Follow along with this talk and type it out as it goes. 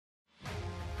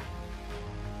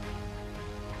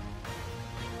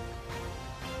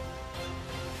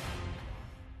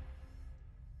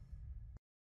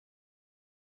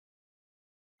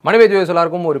மணிவேஜ்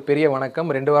எல்லாருக்கும் ஒரு பெரிய வணக்கம்.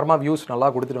 2 வாரமாக வியூஸ் நல்லா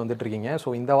கொடுத்துட்டு வந்துட்டு இருக்கீங்க. ஸோ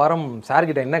இந்த வாரம் சார்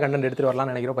கிட்ட என்ன கண்டென்ட் எடுத்துகிட்டு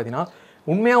வரலாம்னு நினைக்கிறோம். பார்த்தீங்கன்னா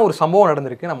உண்மையாக ஒரு சம்பவம்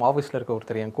நடந்திருக்கு. நம்ம ஆஃபீஸில் இருக்க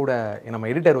ஒருத்தர் என் கூட நம்ம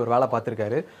எடிட்டர் ஒரு வேலை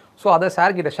பார்த்துருக்காரு. ஸோ அதை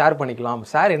சார் கிட்ட ஷேர் பண்ணிக்கலாம்,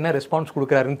 சார் என்ன ரெஸ்பான்ஸ்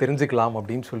கொடுக்குறாருன்னு தெரிஞ்சுக்கலாம்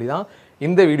அப்படின்னு சொல்லி தான்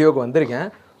இந்த வீடியோவுக்கு வந்திருக்கேன்.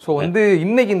 ஸோ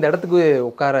இன்னைக்கு இந்த இடத்துக்கு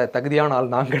உட்கார தகுதியான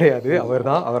ஆள் நான் கிடையாது, அவர்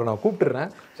தான். அவரை நான்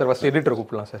கூப்பிட்டுறேன். சார் ஃபஸ்ட் எடிட்டரை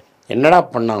கூப்பிடலாம் சார். என்னடா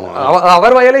பண்ணாங்க?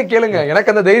 அவர் வயலே கேளுங்க,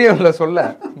 எனக்கு அந்த தைரியம் இல்லை சொல்ல.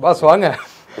 பாஸ் வாங்க,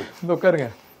 இந்த உட்காருங்க,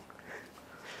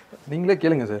 நீங்களே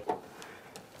கேளுங்க சார்.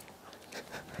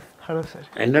 Hello sir.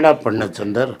 என்னடா பண்ண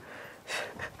சந்தர்?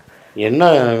 என்ன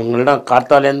இவங்களாம்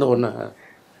காத்தாலேருந்து ஒன்று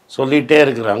சொல்லிகிட்டே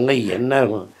இருக்கிறாங்க. என்ன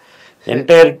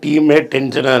என்டையர் டீமே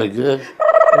டென்ஷனாக இருக்குது.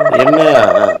 என்ன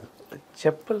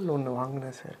செப்பல் ஒன்று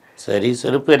வாங்கினேன் சார். சரி,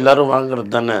 செருப்பு எல்லாரும்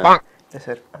வாங்குறது தானே? இல்லை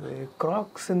சார், அது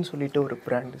கிராக்ஸ்ன்னு சொல்லிட்டு ஒரு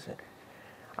பிராண்டு சார்.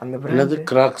 அந்த பிராண்டு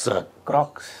கிராக்ஸா?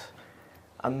 கிராக்ஸ்.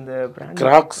 அந்த பிராண்ட்.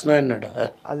 கிராக்ஸ்னா என்னடா?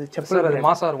 அது செப்பல் அது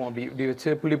மாசாக இருக்கும். அப்படி இப்படி வச்சு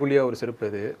புள்ளி புள்ளியாக ஒரு செருப்பு.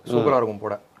 அது சூப்பராக இருக்கும்,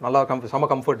 போட நல்லா செம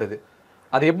கம்ஃபர்ட்.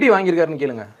 அது எப்படி வாங்கியிருக்காருன்னு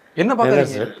கேளுங்க. என்ன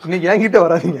பார்க்குறீங்க இன்னைக்கு? என்கிட்ட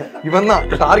வராதிங்க, இவன் தான்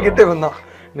டார்கெட்டே. இவன் தான்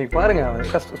இன்னைக்கு பாருங்க.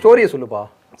 ஸ்டோரியை சொல்லுப்பா.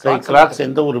 சரி, கிராக்ஸ்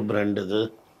எந்த ஒரு பிராண்ட் இது?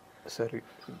 சரி,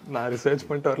 நான் ரிசர்ச்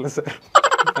பண்ணிட்டு வரல சார்,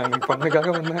 நான் பண்ணக்காக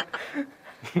வந்தேன்.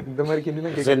 இந்த மாதிரி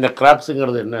கேள்விலாம் கேட்க. இந்த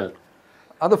கிராக்ஸுங்கிறது என்ன?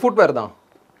 அது ஃபுட்வேர் தான்.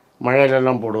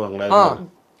 மழையிலலாம் போடுவாங்களா?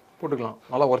 போட்டுக்கலாம்,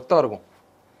 நல்லா ஒர்த்தாக இருக்கும்.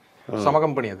 சம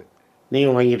கம்பெனி அது.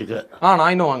 நீங்கள் வாங்கியிருக்க?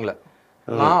 நான் இன்னும் வாங்கல.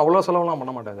 நான் அவ்வளோ செலவுலாம்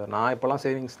பண்ண மாட்டேன் சார். நான் இப்போலாம்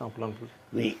சேவிங்ஸ் தான் ஃபுல் அண்ட் ஃபுல்.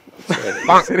 நீ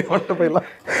சரி மட்டும் போயிடலாம்.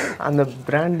 அந்த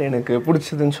பிராண்ட் எனக்கு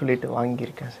பிடிச்சதுன்னு சொல்லிட்டு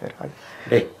வாங்கியிருக்கேன் சார். அது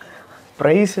டேய்,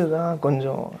 ப்ரைஸு தான்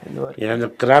கொஞ்சம் இதுவாக. அந்த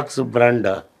கிராக்ஸ்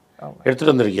பிராண்டா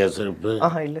எடுத்துகிட்டு வந்திருக்கியா செருப்பு?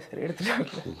 இல்லை சார், எடுத்துகிட்டு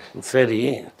வரல. சரி,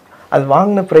 அது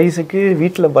வாங்கின ப்ரைஸுக்கு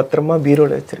வீட்டில் பத்திரமா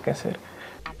பீரோவில் வச்சுருக்கேன் சார்.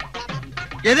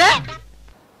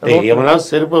 எவனா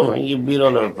செருப்பை வாங்கி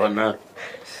பீரோவில் வைப்பானா?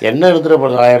 என்ன எடுத்துகிற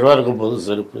போது 1000 ரூபா இருக்கும் போது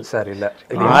செருப்பு. சார் இல்லை,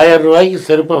 1000 ரூபாய்க்கு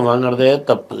செருப்பை வாங்குறதே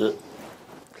தப்பு.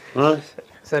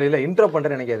 சார் இல்லை, இன்ட்ரோ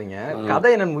பண்ணுறேன்னு நினைக்காதீங்க.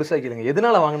 கதை என்னன்னு முழுசா கேளுங்க.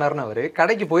 எதனால வாங்கினாருன்னு அவரு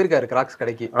கடைக்கு போயிருக்காரு, கிராக்ஸ்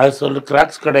கடைக்கு. அது சொல்லு.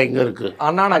 கிராக்ஸ் கடை எங்கே இருக்கு?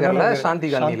 அண்ணா நகர்ல சாந்தி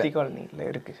காலனியில்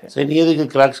இருக்குது சார். சரி, நீ எதுக்கு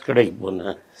கிராக்ஸ் கடைக்கு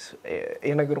போன?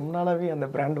 எனக்கு ரொம்ப நாளாகவே அந்த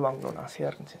பிராண்ட் வாங்கணும்னு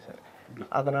ஆசையாக இருந்துச்சு சார்,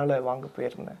 அதனால் வாங்க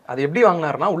போயிருந்தேன். அது எப்படி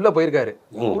வாங்கினாருன்னா, உள்ளே போயிருக்காரு.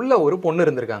 உள்ள ஒரு பொண்ணு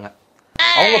இருந்திருக்காங்க.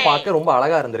 அவங்க பார்க்க ரொம்ப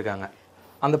அழகா இருந்திருக்காங்க.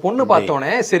 அந்த பொண்ணு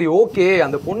பார்த்தோன்னே சரி ஓகே,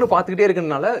 அந்த பொண்ணு பார்த்துக்கிட்டே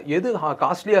இருக்கனால எது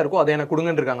காஸ்ட்லியா இருக்கோ அதை எனக்கு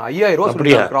கொடுங்கன்னு இருக்காங்க. 5000 ரூபா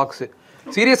சொல்லியா கிராக்ஸ்.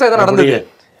 சீரியஸா இதான் நடந்தது.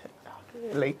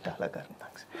 லைட் அழகா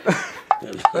இருந்தாங்க.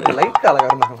 லைட் அழகா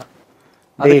இருந்தாங்க.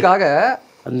 அதுக்காக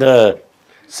அந்த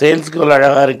சேல்ஸ் கேர்ள்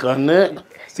அழகா இருக்கான்னு.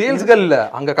 சேல்ஸ் கேர்ள் இல்ல,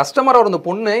 அங்க கஸ்டமரா இருந்த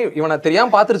பொண்ணு இவனை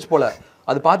தெரியாம பாத்துருச்சு போல.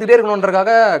 அது பார்த்துட்டே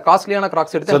இருக்கணும்ன்றக்காக காஸ்ட்லியான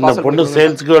கிராக்ஸ் எடுத்து. அந்த பொண்ணு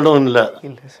சேல்ஸ் கேர்ளும் இல்லை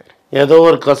சார், ஏதோ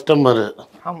ஒரு கஸ்டமர்.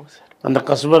 ஆமாம் சார். அந்த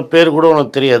கஸ்டமர் பேர் கூட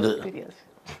உனக்கு தெரியாது? தெரியாது.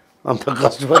 அந்த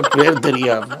கஸ்டமர் பேர்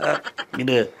தெரியாம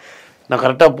இது நான்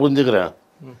கரெக்டாக புரிஞ்சுக்கிறேன்.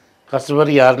 கஸ்டமர்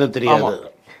யாருன்னு தெரியாது,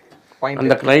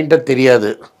 அந்த கிளைண்ட்டை தெரியாது,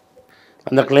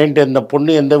 அந்த கிளைண்ட் எந்த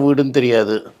பொண்ணு எந்த வீடுன்னு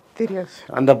தெரியாது,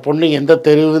 அந்த பொண்ணு எந்த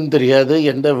தெருவுன்னு தெரியாது,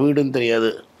 எந்த வீடுன்னு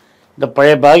தெரியாது. இந்த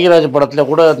பழைய பாக்யராஜ் படத்தில்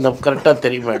கூட அந்த கரெக்டாக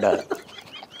தெரியுமேடா.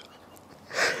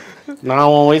 நான்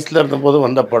அவன் வயசில் இருந்தபோது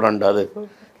வந்த படம்டா அது.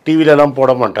 டிவிலலாம்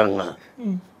போட மாட்டாங்க.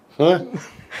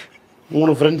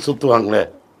 3 ஃப்ரெண்ட்ஸ் சுற்றுவாங்களே,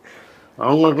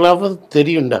 அவங்களுக்குலாம்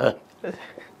தெரியும்டா.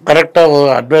 கரெக்டாக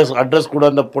அட்ரஸ் கூட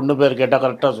அந்த பொண்ணு பேர் கேட்டால்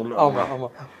கரெக்டாக சொல்லுவாங்க. ஆமாம்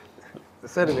ஆமாம்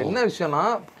சார். இது என்ன விஷயம்னா,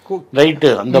 ரைட்டு,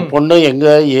 அந்த பொண்ணு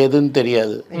எங்கே ஏதுன்னு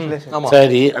தெரியாது.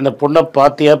 சரி, அந்த பொண்ணை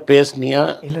பார்த்தியா, பேசுனியா?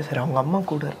 இல்லை சார், அவங்க அம்மா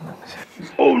கூட இருந்தாங்க சார்.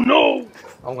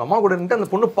 அவங்க அம்மா கூட இருந்துட்டு அந்த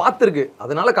பொண்ணு பார்த்துருக்கு,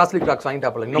 அதனால காஸ்ட்லி கிராக்ஸ்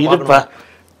வாங்கிட்டாப்பல. இருப்பா,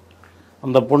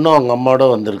 அந்த பொண்ணு அவங்க அம்மாவோட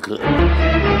வந்திருக்கு.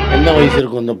 என்ன வயசு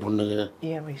இருக்கும் அந்த பொண்ணுக்கு?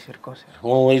 என் வயசு இருக்கும் சார்.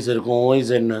 உன் வயசு இருக்கும். உன்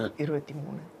வயசு என்ன?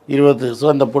 23. 20. ஸோ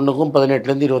அந்த பொண்ணுக்கும்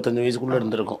 18லேருந்து 25 வயசுக்குள்ளே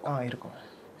இருந்திருக்கும். இருக்கும்.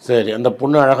 சரி, அந்த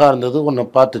பொண்ணு அழகாக இருந்தது, உன்னை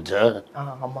பார்த்துச்சா?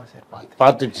 ஆமாம் சார்,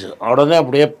 பார்த்துச்சு. உடனே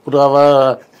அப்படியே புறாவா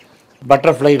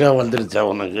பட்டர்ஃப்ளைலாம் வந்துருச்சா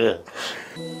உனக்கு?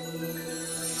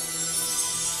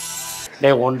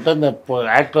 உன்கிட்ட இந்த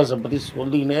ஆக்ட்ரஸை பற்றி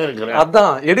சொல்லிக்கினே இருக்கிறேன்.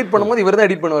 அதான் எடிட் பண்ணும்போது இவர் தான்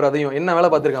எடிட் பண்ணுவார். அதையும் என்ன வேலை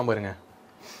பார்த்துருக்கான் பாருங்க.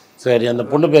 சரி, அந்த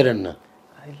பொண்ணு பேர் என்ன?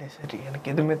 இல்லை சார், எனக்கு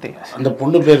எதுவுமே தெரியாது. அந்த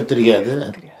பொண்ணு பேர் தெரியாது?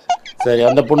 சரி,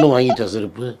 அந்த பொண்ணு வாங்கிட்டா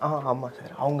செருப்பு? ஆமாம்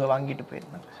சார், அவங்க வாங்கிட்டு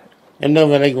போயிருந்தாங்க சார். என்ன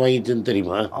விலைக்கு வாங்கிச்சுன்னு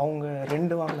தெரியுமா? அவங்க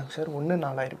 2 வாங்கினாங்க சார். 1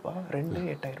 4000 ரூபாய், 2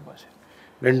 8000 ரூபாய் சார்.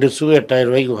 2 ஷூ 8000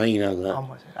 ரூபாய்க்கு வாங்கினாங்க.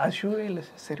 ஆமாம் சார், அது ஷூவே இல்லை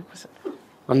சார், செருப்பு சார்.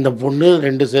 அந்த பொண்ணு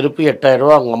 2 செருப்பு 8000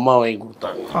 ரூபா அவங்க அம்மா வாங்கி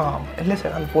கொடுத்தாங்க. இல்லை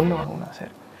சார், அந்த பொண்ணு வாங்கினா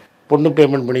சார். பொண்ணு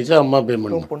பேமெண்ட் பண்ணிச்சா அம்மா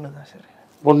பேமெண்ட்? பொண்ணு தான் சார்.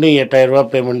 பொண்ணு 8000 ரூபா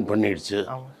பேமெண்ட் பண்ணிடுச்சு.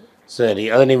 ஆமாம். சரி,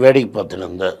 அதை நீ வேடிக்கை பார்த்துன்னு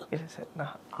இருந்த. இல்லை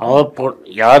சார், அவள்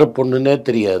யார் பொண்ணுன்னே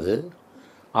தெரியாது.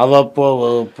 அவள்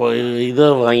இதை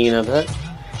வாங்கினதை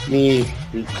நீ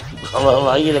அவள்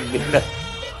வாங்கின பில்லை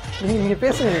நீங்க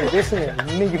பேசுங்க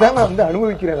இன்னைக்கு தான் நான் வந்து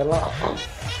அனுபவிக்கிறேன் இதெல்லாம்.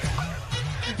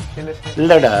 இல்லை சார்.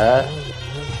 இல்லைடா,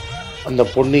 அந்த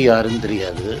பொண்ணு யாருன்னு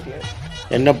தெரியாது,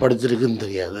 என்ன படிச்சிருக்குன்னு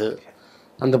தெரியாது,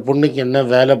 அந்த பொண்ணுக்கு என்ன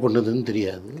வேலை பண்ணுதுன்னு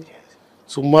தெரியாது.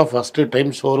 சும்மா ஃபஸ்ட்டு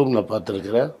டைம் ஷோரூமில்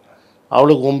பார்த்துருக்குறேன்.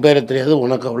 அவளுக்கு உன் பேரை தெரியாது,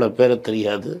 உனக்கு அவ்வளோ பேரை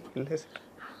தெரியாது. இல்லை சார்.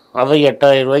 அவன்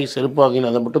 8000 ரூபாய்க்கு செருப்பு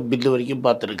வாங்கினதை மட்டும் பில்லு வரைக்கும்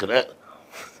பார்த்துருக்குறேன்.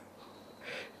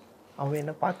 அவன்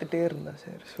என்ன பார்த்துட்டே இருந்தான்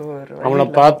சார். ஸோ அவனை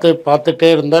பார்த்துட்டே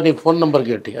இருந்தா நீ ஃபோன் நம்பர்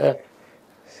கேட்டியா?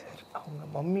 சார் அவங்க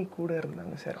மம்மி கூட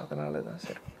இருந்தாங்க சார், அதனால தான்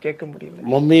சார் கேட்க முடியல.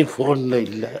 மம்மி ஃபோனில்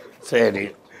இல்லை. சரி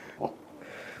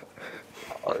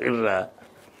இல்லை,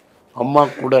 அம்மா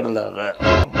கூட இருந்தாங்க.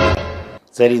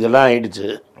 சரி இதெல்லாம் ஆயிடுச்சு.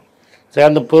 சரி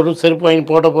அந்த செருப்பு வாங்கி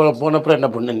போனப்புறம் என்ன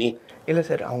பண்ண நீ? இல்லை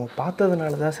சார், அவங்க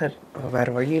பார்த்ததுனால தான் சார்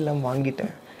வேறு வழி இல்லாமல்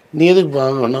வாங்கிட்டேன். நீ எதுக்கு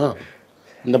வாங்கணும்?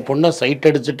 இந்த பொண்ணை சைட்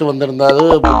அடிச்சுட்டு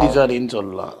வந்திருந்தாலும் புத்திசாலின்னு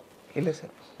சொல்லலாம். இல்லை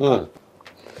சார், ம்,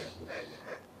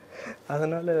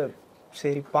 அதனால்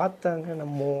சரி பார்த்தாங்க,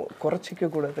 நம்ம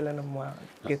குறைச்சிக்க கூடாதுல நம்ம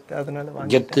கெத்து, அதனால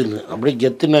வாங்கி. கெத்துன்னு அப்படி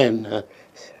கெத்துனா என்ன?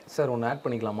 சார் ஒன்று ஆட்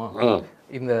பண்ணிக்கலாமா? ம்,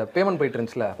 இந்த பேமெண்ட் போயிட்டு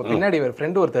இருந்துச்சுல, இப்போ பின்னாடி இவர்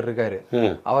ஃப்ரெண்டு ஒருத்தர் இருக்காரு,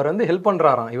 ம். அவர் வந்து ஹெல்ப்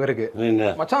பண்றாராம் இவருக்கு.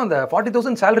 என்ன? மச்சான் அந்த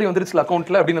 40,000 சேலரி வந்துருச்சுல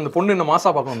அக்கௌண்ட்ல அப்படின்னு அந்த பொண்ணு என்ன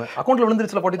மாசா பார்க்கணும், அக்கௌண்ட்ல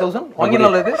விழுந்துருச்சுல 40,000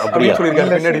 வாங்கினால இது அப்படின்னு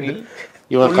சொல்லியிருக்காரு பின்னாடி.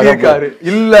 இவன் சொல்லியிருக்காரு.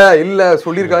 இல்ல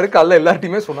சொல்லியிருக்காரு. காலைல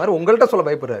எல்லார்ட்டையுமே சொன்னாரு, உங்கள்கிட்ட சொல்ல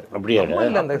பயப்படுறாரு. அப்படியா?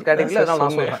 இல்ல அந்த கேட்டகரியில அதான்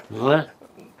நான் சொல்றேன்.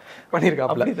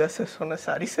 பண்ணியிருக்காப்ல. அப்படிதான் சார் சொன்னேன்.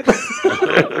 Sorry sir.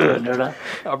 என்னடா?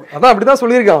 அதான் அப்படிதான்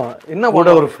சொல்லியிருக்கான். என்ன கூட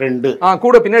ஒரு ஃப்ரெண்டு,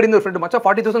 கூட பின்னாடி இருந்து ஒரு ஃப்ரெண்டு, மச்சான்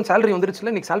 40,000 சேலரி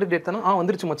வந்துருச்சுல, இன்னைக்கு சேலரி டேட் தானே,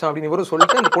 வந்துருச்சு மச்சான் அப்படின்னு இவரும்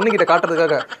சொல்லிட்டு அந்த பொண்ணு கிட்ட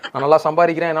காட்டுறதுக்காக, நான் நல்லா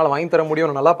சம்பாதிக்கிறேன், என்னால் வாங்கி தர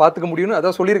முடியும், நல்லா பார்த்துக்க முடியும்னு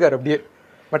அதான் சொல்லியிருக்காரு. அப்படியே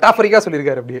மெட்டாஃபரிக்கா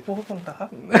சொல்லியிருக்காரு. அப்படியே போகும்டா.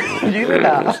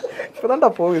 இல்லடா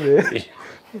இப்பதான்டா போகுது.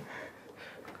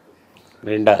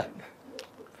 வேண்டா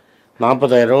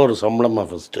 40,000 ஒரு சம்பளமா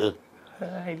ஃபஸ்ட்டு?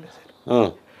 இல்லை சார்.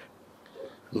 ம்,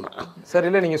 சார்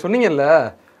இல்லை நீங்கள் சொன்னீங்கல்ல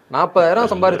 40,000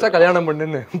 சம்பாரிச்சா கல்யாணம்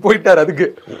பண்ணுன்னு போயிட்டார். அதுக்கு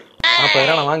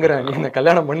 40,000 நான் வாங்குறேன், நீ இந்த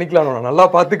கல்யாணம் பண்ணிக்கலாம், நான் நல்லா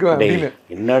பார்த்துக்குவேன் அப்படின்னு.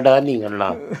 என்னடா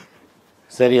நீங்கள்லாம்?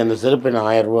 சரி அந்த செருப்பு என்ன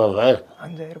 1000 ரூபாவா?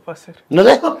 5,000 ரூபாய் சார்.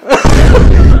 என்னது?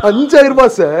 5,000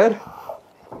 ரூபாய் சார்?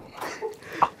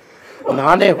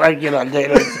 நானே வாழ்க்கையில்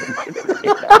 5,000.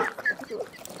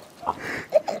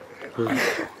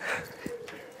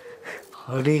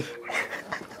 அடி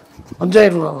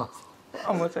 5,000 ரூபாவா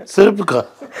ஆமாம் சார். செருப்புக்கா?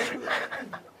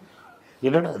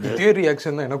 என்னடா அது? இதே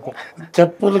ரியாக்ஷன் தான் எனக்கும்.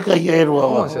 செப்பலுக்கு 5,000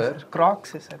 ரூபாவா? Sir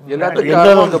cracks sir.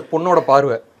 எல்லாத்துக்கும் அந்த பொண்ணோட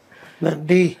பார்வை.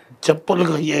 நண்டி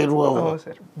செப்பலுக்கு 5,000 ரூபாவா? ஆமாம்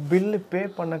சார். பில்லு பே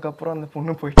பண்ணக்கப்புறம் அந்த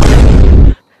பொண்ணு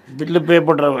போயிட்டு. பில்லு பே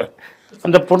பண்ணுறவன்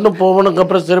அந்த பொண்ணு போகணுக்கு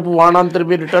அப்புறம் செருப்பு வானான்னு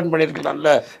திரும்பி ரிட்டர்ன்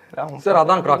பண்ணியிருக்கலாம்ல சார்.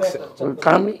 அதான் கிராக்ஸ்.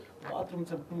 காமி.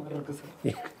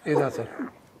 இதுதான் சார்,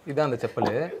 இதான் அந்த செப்பல்.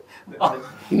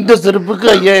 இந்த செருப்புக்கு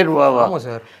 5,000 ரூபாவா? ஆமாம்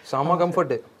சார், செம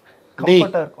கம்ஃபர்ட்.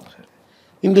 கம்ஃபர்ட்டாக இருக்கும் சார்.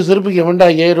 இந்த செருப்புக்கு எவன்டா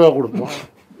 5,000 ரூபா கொடுப்போம்?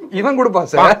 இவன் கொடுப்பான்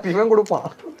சார், இவன் கொடுப்பான்.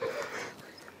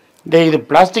 டேய் இது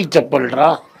பிளாஸ்டிக் செப்பல்டா,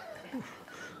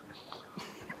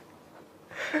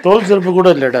 தோல் செருப்பு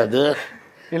கூட இல்லைடா அது.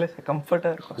 இல்லை சார்,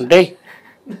 கம்ஃபர்ட்டாக இருக்கும். டேய்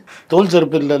தோல்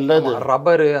செருப்பு இல்லைல்ல இது,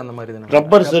 ரப்பரு அந்த மாதிரி தானே.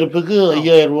 ரப்பர் செருப்புக்கு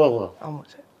 5,000 ரூபாவா? ஆமாம்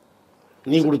சார்.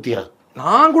 நீ கொடுத்தியா?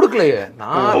 நான் கொடுக்கலையே,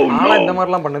 நான் இந்த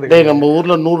மாதிரிலாம் பண்ணது. டேய் நம்ம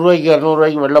ஊர்ல 100 ரூபாய்க்கு 200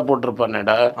 ரூபாய்க்கு வெள்ளை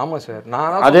போட்டிருப்பானேடா. ஆமாம் சார்,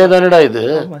 நான் அதே தானேடா இது.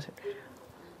 ஆமாம் சார்.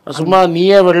 சும்மா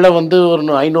நீயே வெளில வந்து ஒரு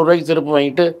 500 ரூபாய்க்கு செருப்பு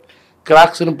வாங்கிட்டு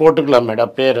கிராக்ஸ்னு போட்டுக்கலாமேடா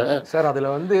பேரை. சார்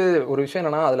அதில் வந்து ஒரு விஷயம்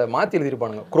என்னன்னா, அதில் மாற்றி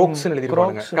எழுதிருப்பானுங்க, குரோக்ஸ்னு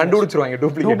எழுதிருப்பானுங்க, கண்டுபிடிச்சிருவாங்க.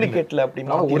 டூப்ளிகேட்டில்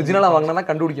அப்படின்னா ஒரிஜினலாக வாங்கினா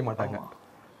கண்டுபிடிக்க மாட்டாங்க.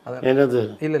 என்னது?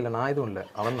 இல்லை நான் எதுவும் இல்லை,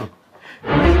 அவன் தான்.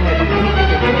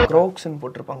 க்ரோக்ஸ்ன்னு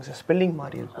போட்டிருப்பாங்க சார், ஸ்பெல்லிங்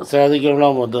மாறி இருக்கும். சார் அதுக்கு எவ்வளோ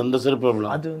ஆகுது அந்த செருப்பு? எவ்வளோ?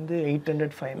 அது வந்து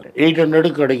 800 500.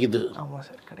 800 கிடைக்குது. ஆமாம்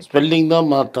சார் கிடைக்கும். ஸ்பெல்லிங் தான்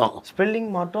மாற்றோம். ஸ்பெல்லிங்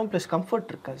மாட்டோம் ப்ளஸ்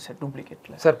கம்ஃபர்ட் இருக்காது சார்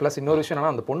டூப்ளிகேட்டில். சார் ப்ளஸ் இன்னொரு விஷயம்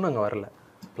என்னன்னா, அந்த பொண்ணு அங்கே வரல,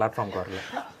 பிளாட்ஃபார்முக்கு வரல.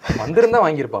 வந்திருந்தா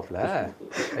வாங்கியிருப்பாப்ல,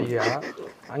 ஐயா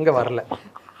அங்கே வரல.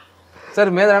 சார்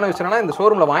மேதான விஷயம் என்னன்னா, இந்த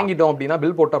ஷோரூமில் வாங்கிட்டோம் அப்படின்னா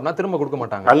பில் போட்டோம்னா திரும்ப கொடுக்க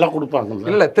மாட்டாங்க. நல்லா கொடுப்பாங்க.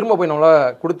 இல்லை திரும்ப போய் நம்மளா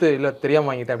கொடுத்து இல்லை தெரியாமல்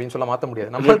வாங்கிட்டேன் அப்படின்னு சொல்ல மாற்ற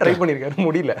முடியாது. நம்ம ட்ரை பண்ணியிருக்காரு,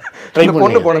 முடியல.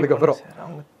 பொண்ணு போனதுக்கு அப்புறம்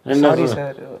சாரி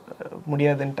சார்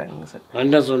முடியாதுன்ட்டாங்க சார்.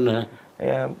 என்ன சொன்னேன்?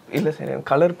 இல்லை சார் எனக்கு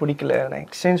கலர் பிடிக்கல, நான்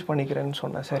எக்ஸ்சேஞ்ச் பண்ணிக்கிறேன்னு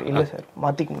சொன்னேன் சார். இல்லை சார்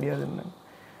மாற்றிக்க முடியாதுன்னு,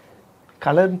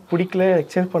 கலர் பிடிக்கல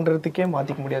எக்ஸ்சேஞ்ச் பண்ணுறதுக்கே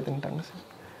மாற்றிக்க முடியாதுன்ட்டாங்க சார்.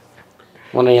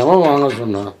 உன்னை எவன் வாங்க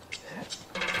சொன்னான்?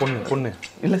 பொண்ணு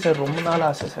இல்லை சார் ரொம்ப நாள்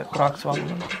ஆசை சார் கிராக்ஸ்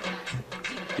வாங்கணும்.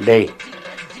 டேய்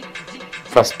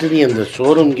ஃபஸ்ட்டு நீ அந்த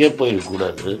ஷோரூம்க்கே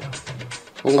போயிடக்கூடாது.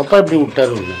 உங்கள் அப்பா எப்படி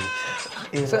விட்டாரு ஒன்று?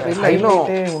 சார் இல்லை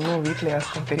இன்னும் வீட்டில்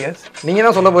யாருக்கும் தெரியாது. நீங்கள்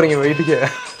தான் சொல்ல போகிறீங்க வீட்டுக்கு.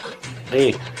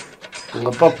 டேய்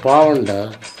உங்கள் அப்பா பாவண்டா,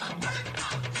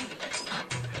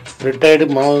 ரிட்டையர்டு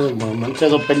மனுஷன்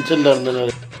ஏதோ பென்ஷனில்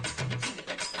இருந்தனாரு,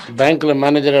 பேங்க்கில்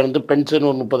மேனேஜராக இருந்து பென்ஷன்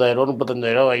ஒரு 30,000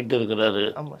 35,000 வாங்கிட்டு இருக்கிறாரு.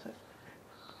 ஆமாம் சார்.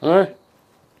 ஆ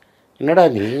என்னடா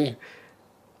நீ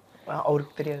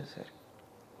அவருக்கு தெரியாது சார்.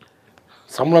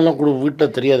 சம்பளம்லாம்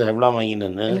வீட்டில் தெரியாது எவ்வளோ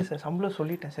வாங்கினேன்னு? இல்லை சார், சம்பளம்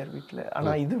சொல்லிட்டேன் சார் வீட்டில்.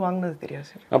 ஆனால் இது வாங்கினது தெரியாது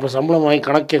சார். அப்போ சம்பளம் வாங்கி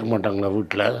கணக்கு கேட்க மாட்டாங்களா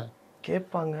வீட்டில்?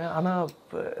 கேட்பாங்க, ஆனால்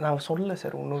இப்போ நான் சொல்லலை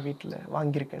சார் இன்னும் வீட்டில்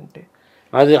வாங்கியிருக்கேன்ட்டு.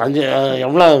 அது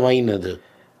எவ்வளோ வாங்கினது?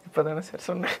 இப்போ தானே சார்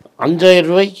சொன்னேன். 5000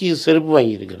 ரூபாய்க்கு செருப்பு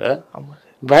வாங்கியிருக்கிற? ஆமாம்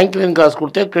சார். பேங்க்லேருந்து காசு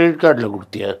கொடுத்தியா கிரெடிட் கார்டில்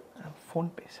கொடுத்தியா?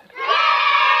 PhonePe sir.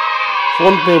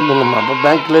 ஃபோன்பே மூலமா? அப்போ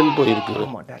பேங்க்லேருந்து போயிருக்கு.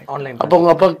 ஆமாம், டேரக்ட் ஆன்லைன். அப்போ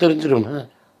உங்கள் அப்பாவுக்கு தெரிஞ்சிருமே.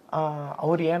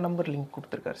 அவர் என் நம்பர் லிங்க்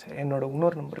கொடுத்துருக்காரு சார், என்னோட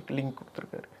இன்னொரு நம்பருக்கு லிங்க்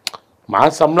கொடுத்துருக்காரு.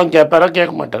 மாதம் சம்பளம் கேட்பாரா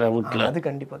கேட்க மாட்டாரா வீட்டில்? அது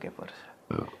கண்டிப்பாக கேட்பாரு சார்.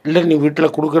 இல்லை நீ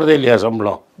வீட்டில் கொடுக்குறதே இல்லையா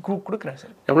சம்பளம்? கொடுக்குறேன்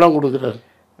சார். எவ்வளோ கொடுக்குறாரு?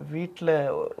 வீட்டில்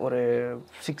ஒரு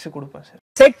 6 கொடுப்பேன் சார்.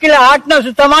 செக்கில் ஆட்டின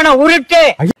சுத்தமான உருட்டு.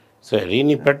 சரி,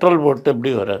 நீ பெட்ரோல் போட்டு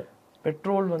எப்படி வர?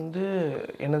 பெட்ரோல் வந்து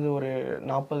எனது ஒரு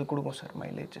 40 கொடுக்கும் சார்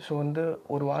மைலேஜ். ஸோ வந்து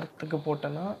ஒரு வாரத்துக்கு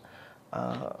போட்டேன்னா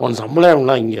உன் சம்பளம்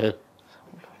எவ்வளோ இங்கே?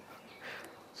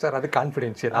 சார் அது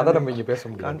கான்ஃபிடென்ஷியல், அதை நம்ம இங்கே பேச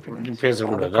முடியும்.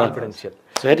 பேசக்கூடாது. கான்ஃபிடென்ஷியல்.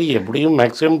 சரி, எப்படியும்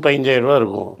மேக்ஸிமம் 15000 ரூபா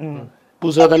இருக்கும்.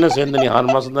 புதுசாக தானே சேர்ந்து நீ 6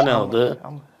 மாதம் தானே ஆகுது.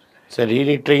 ஆமாம் சரி,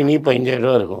 நீ ட்ரெயினி 15000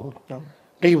 ரூபா இருக்கும். ஆமாம்.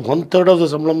 டேய் 1/3 ஆஃப் த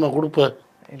சம்பளம் நான் கொடுப்பேன்.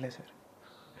 இல்லை சார்.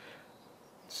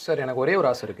 சார் எனக்கு ஒரே ஒரு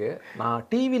ஆசை இருக்குது. நான்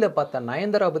டிவியில் பார்த்த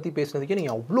நயன்தாரா பற்றி பேசுனதுக்கே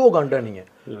நீங்கள் அவ்வளோ காண்டா. நீங்கள்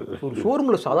ஒரு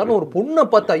ஷோரூமில் சாதாரண ஒரு பொண்ணை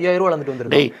பார்த்து 5000 ரூபா இழந்துட்டு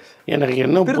வந்துருக்கேன். டேய் எனக்கு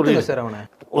என்ன புரியுது சார், அவனை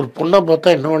ஒரு பொண்ணை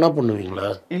பார்த்தா என்ன வேணா பண்ணுவீங்களா?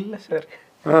 இல்லை சார்.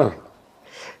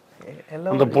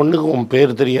 எல்லாம் அந்த பொண்ணுக்கு உன்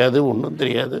பேர் தெரியாது, ஒன்றும்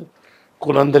தெரியாது,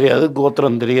 குலம் தெரியாது,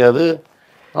 கோத்திரம் தெரியாது,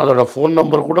 அதோட ஃபோன்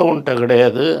நம்பர் கூட உன்கிட்ட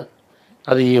கிடையாது.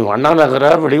 அது அண்ணா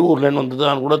நகரா வெளியூர்லேன்னு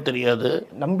வந்ததுன்னு கூட தெரியாது.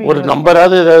 ஒரு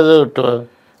நம்பராது ஏதாவது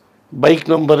பைக்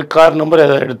நம்பர் கார் நம்பர்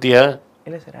ஏதாவது எடுத்தியா?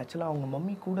 இல்லை சார், ஆக்சுவலாக அவங்க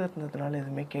மம்மி கூட இருந்ததுனால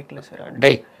எதுவுமே கேட்கல சார்.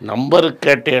 டேய் நம்பர்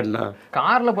கேட்டேன்னா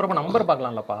காரில் போகிறப்ப நம்பர்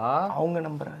பார்க்கலாம்லப்பா. அவங்க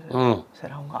நம்பரா சார்?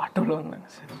 சார் அவங்க ஆட்டோவில் வந்தாங்க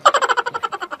சார்.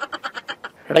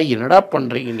 எடா என்னடா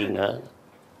பண்ணுறீங்க நீங்கள்?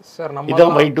 சார் நம்ம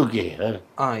இதான் Y2K.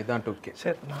 இதான் 2K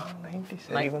சார். நான் 90s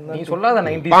சார். நீ சொல்லாத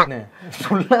 90s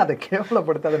சொல்லாத,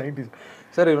 கேவலப்படுத்தாத 90s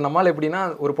சார். நம்மளால் எப்படின்னா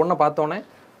ஒரு பொண்ணை பார்த்தோன்னே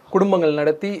குடும்பங்கள்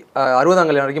நடத்தி 60ஆம்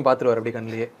கல்யாணம் வரைக்கும் பார்த்துருவார் அப்படி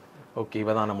கண்ணிலேயே. ஓகே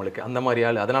இவ தான் நம்மளுக்கு அந்த மாதிரி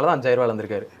ஆள். அதனால தான் 5000 ரூபா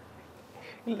வந்திருக்காரு.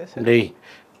 இல்லை சார். டேய்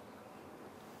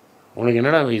உனக்கு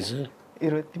என்னடா வயசு?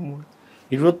 23.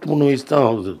 23 வயசு தான்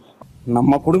ஆகுது.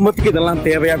 நம்ம குடும்பத்துக்கு இதெல்லாம்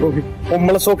தேவையா கோபி?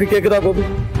 பொம்பளை சோக்கு கேக்குதா கோபி?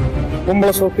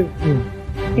 பொம்பளை சோக்கு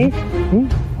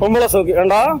பொம்பளை சோக்கு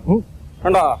ஏண்டா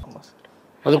ஏண்டா?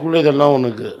 அதுக்குள்ளே இதெல்லாம்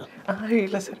உனக்கு?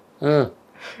 இல்லை சார்.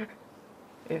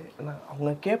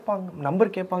 அவங்க கேட்பாங்க,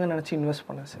 நம்பர் கேட்பாங்கன்னு நினச்சி இன்வெஸ்ட்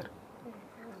பண்ணேன் சார்.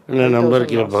 என்ன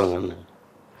நம்பர் கேட்பாங்கன்னு?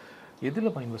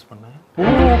 எதுலப்பா இன்வெஸ்ட் பண்ணேன்?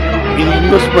 இது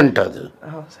இன்வெஸ்ட்மெண்ட். அது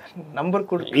சார் நம்பர்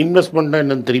கொடு. இன்வெஸ்ட்மெண்ட்னா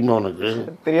என்னன்னு தெரியுமா உனக்கு?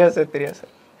 தெரியாது சார். தெரியாது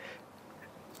சார்.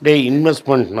 டேய்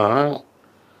இன்வெஸ்ட்மெண்ட்னா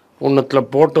ஒன்றுத்தில்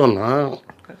போட்டோன்னா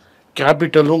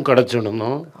கேபிட்டலும்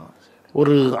கிடச்சிடணும்,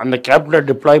 ஒரு அந்த கேபிட்டல்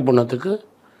டிப்ளாய் பண்ணதுக்கு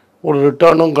ஒரு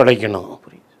ரிட்டர்னும் கிடைக்கணும்.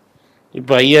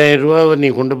 இப்போ 5000 ரூபா நீ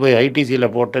கொண்டு போய்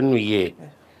ஐடிசியில் போட்டேன்னு வையே,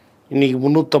 இன்றைக்கி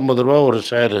 350 ரூபா ஒரு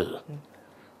ஷேரு.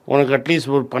 உனக்கு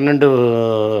அட்லீஸ்ட் ஒரு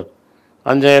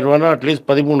 5000 ரூபானா அட்லீஸ்ட்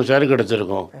 13 ஷேரு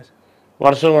கிடச்சிருக்கும்.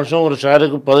 வருஷம் வருஷம் ஒரு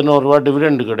ஷேருக்கு 11 ரூபா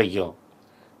டிவிடெண்ட் கிடைக்கும்.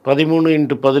 13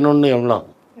 × 11 எவ்வளோ?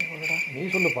 நீ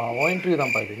சொல்லுப்பா, உன் இன்டர்வியூ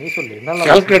தான் பாரு, நீ சொல்லு.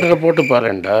 கால்குலேட்டரை போட்டு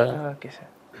பாருண்டா. Okay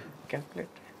sir.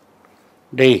 கால்குலேட்டர்.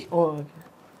 டேய் ஓ ஓகே.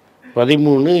 13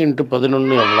 ×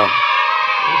 11 எவ்வளோ?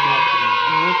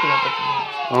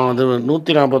 143. அது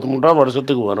 143 ரூபா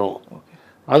வருஷத்துக்கு வரும்.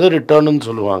 அது ரிட்டர்னுன்னு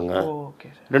சொல்லுவாங்க. Okay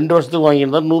sir. 2 வருஷத்துக்கு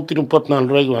வாங்கியிருந்தா 134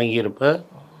 ரூபாய்க்கு வாங்கியிருப்ப,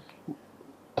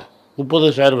 30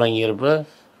 ஷேர் வாங்கியிருப்ப,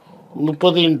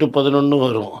 30 × 11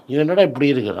 வரும். இது என்னடா இப்படி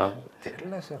இருக்கிறான்?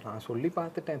 தெரியல சார், நான் சொல்லி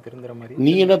பார்த்துட்டேன் திருந்துற மாதிரி.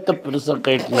 நீ என்னத்தை பெருசாக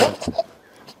கேட்டன?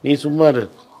 நீ சும்மா இரு.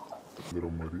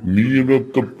 நீ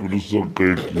என்னத்த பெருசா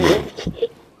கேட்கல,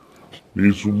 நீ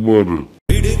சும்மா இரு.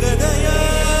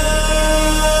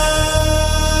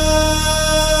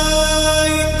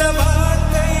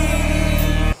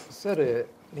 சார்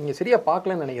நீங்கள் சரியாக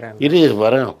பார்க்கலன்னு நினைக்கிறேன். இரு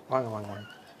வரேன். வாங்க வாங்க வாங்க.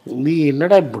 நீ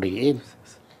என்னடா இப்படி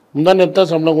முந்தா நேரத்தான்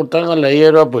சம்பளம் கொடுத்தாங்க, அதில்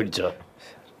 5000 ரூபா போயிடுச்சா?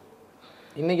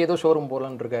 இன்னைக்கு ஏதோ ஷோரூம்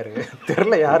போகலான்னு இருக்காரு.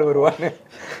 தெரில யார் வருவான்னு.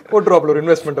 போட்டுருவாப்புல, ஒரு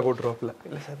இன்வெஸ்ட்மெண்ட்டை போட்டுருவாப்புல.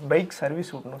 இல்லை சார், பைக்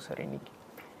சர்வீஸ் விடணும் சார் இன்னைக்கு.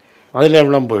 அதில்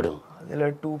எவ்வளோ போயிடும்? அதில்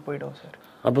 2 போயிடும் சார்.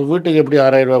 அப்போ வீட்டுக்கு எப்படி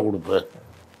 6000 ரூபா கொடுப்பேன்?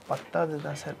 பத்தாது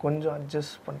தான் சார், கொஞ்சம்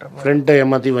அட்ஜஸ்ட் பண்ணுற மாதிரி. ஃப்ரெண்ட்டை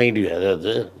ஏமாற்றி வாங்கிடுவியா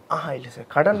அதாவது? இல்லை சார்,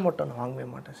 கடன் மட்டும் நான் வாங்கவே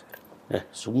மாட்டேன் சார்.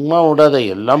 சும்மா விடாத,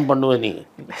 எல்லாம் பண்ணுவேன் நீ.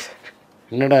 இல்லை சார்.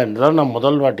 என்னடா இருந்தாலும் நான்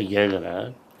முதல் வாட்டி கேட்குறேன்.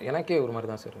 எனக்கே ஒரு மாதிரி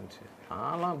தான் சார் இருந்துச்சு.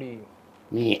 நான்லாம் அப்படி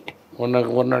நீ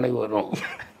உனக்கு ஒரு நாளைக்கு வரும்,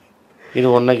 இது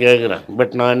ஒன்றை கேட்குறேன்.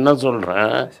 பட் நான் என்ன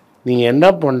சொல்கிறேன், நீங்கள் என்ன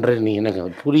பண்ணுற, நீ எனக்கு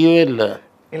அது புரியவே இல்லை.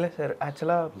 இல்லை சார்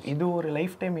ஆக்சுவலாக இது ஒரு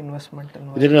லைஃப் டைம் இன்வெஸ்ட்மெண்ட்.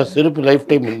 இது என்ன செருப்பு லைஃப்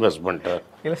டைம் இன்வெஸ்ட்மெண்ட்டா?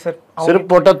 இல்லை சார் செருப்பு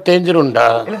போட்டால் தேஞ்சிரும்டா.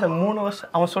 இல்லை சார் 3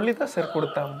 வருஷம் அவன் சொல்லி தான் சார்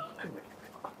கொடுத்தான்.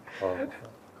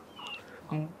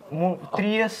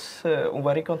 3 years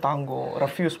வரைக்கும் தாங்கும்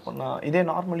ரஃப் யூஸ் பண்ணால். இதே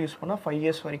நார்மல் யூஸ் பண்ணால் 5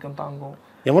 years வரைக்கும் தாங்கும்.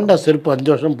 எவன்டா செருப்பு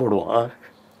 5 வருஷம் போடுவான்?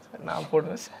 நான்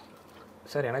போடுவேன் சார்.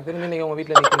 சார் எனக்கு தெரிஞ்சு நீங்கள் உங்கள்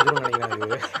வீட்டில் நிற்கணும்னு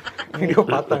நினைக்கிறேன். வீடியோ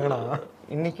பார்த்தாங்கன்னா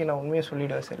இன்னைக்கு நான் உண்மையை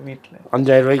சொல்லிவிடுவேன் சார். வீட்டில்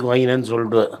 5000 ரூபாய்க்கு வாங்கினேன்னு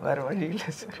சொல்லிட்டு. வேறு வழி இல்லை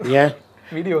சார். ஏன்?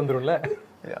 வீடியோ வந்துடும்ல.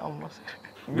 ஆமாம் சார்.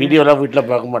 வீடியோலாம் வீட்டில்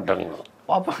பார்க்க மாட்டாங்க.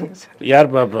 பார்ப்பாங்க சார்.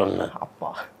 யார் பார்ப்பாங்க?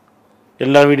 அப்பா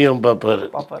எல்லா வீடியோவும் பார்ப்பாரு.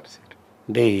 பார்ப்பாரு சார்.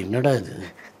 டேய் என்னடா இது?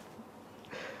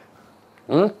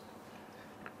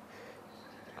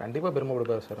 கண்டிப்பாக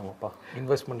பெருமைப்படுப்பார் சார் அவங்க அப்பா.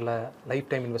 இன்வெஸ்ட்மெண்ட்டில் லைஃப்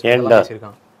டைம் ஏன்டா? இன்வெஸ்ட்மெண்ட்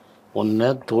வச்சுருக்கான். ஒன்று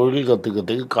தொழில்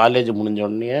கற்றுக்கிறதுக்கு காலேஜ் முடிஞ்ச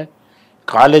உடனே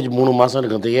காலேஜ் 3 மாதம்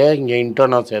இருக்கிறதையே இங்கே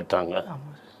இன்டர்னாக சேர்த்தாங்க.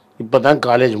 இப்போ தான்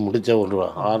காலேஜ் முடித்த ஒரு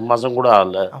 6 மாதம் கூட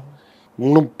ஆகலை.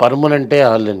 இன்னும் பர்மனெண்ட்டே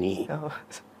ஆகலை. நீ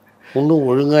இன்னும்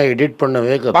ஒழுங்காக எடிட்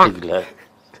பண்ணவே கற்றுக்கல.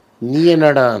 நீ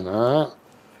என்னடானா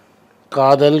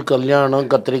காதல்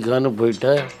கல்யாணம் கத்திரிக்கான்னு போயிட்ட.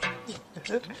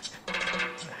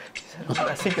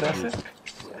 ரசிக்கிறா சார்.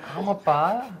 ஆமாப்பா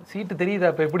சீட்டு தெரியுதா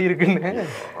இப்போ எப்படி இருக்குன்னு?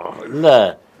 இல்லை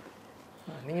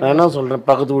நான் என்ன சொல்கிறேன்,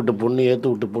 பக்கத்து வீட்டு பொண்ணு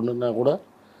ஏற்று விட்டு பொண்ணுன்னா கூட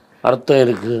அர்த்தம்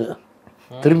இருக்குது,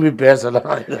 திரும்பி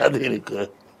பேசலாம், ஏதாவது இருக்குது.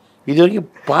 இது வரைக்கும்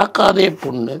பார்க்காதே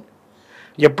பொண்ணு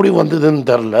எப்படி வந்ததுன்னு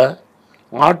தெரில,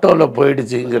 ஆட்டோவில்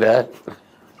போயிடுச்சுங்கிற.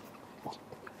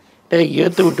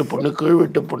 ஏற்று விட்டு பொண்ணு கீழ்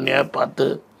விட்டு பொண்ணையாக பார்த்து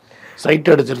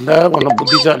சைட் அடிச்சிருந்தா உன்னை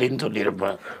புத்திசாலின்னு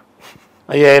சொல்லியிருப்பேன்.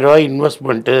 5000 ரூபாய்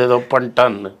இன்வெஸ்ட்மெண்ட்டு ஏதோ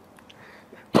பண்ணிட்டான்னு.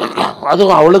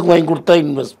 அதுவும் அவளுக்கு வாங்கி கொடுத்தா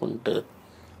இன்வெஸ்ட்மெண்ட்டு.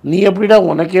 நீ எப்படிடா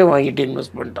உனக்கே வாங்கிட்டு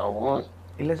இன்வெஸ்ட்மெண்ட் ஆகும்?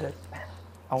 இல்லை சார்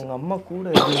அவங்க அம்மா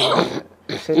கூட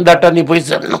இந்தாட்டா நீ போய்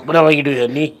சார் நம்பரை வாங்கிடுவியா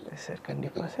நீ? சார்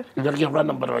கண்டிப்பாக சார். இது வரைக்கும் எவ்வளோ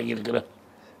நம்பர் வாங்கியிருக்கிற?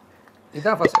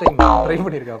 இதான் ஃபர்ஸ்ட் டைம் ட்ரை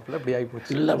பண்ணியிருக்காப்புல, இப்படி ஆகி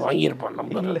போச்சு. இல்லை வாங்கியிருப்பான்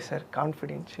நம்பர். இல்லை சார்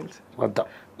கான்ஃபிடென்ஷியல் சார்.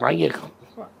 அதான் வாங்கியிருக்கான்.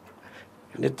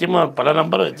 நிச்சயமாக பல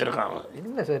நம்பர் வச்சுருக்காங்க.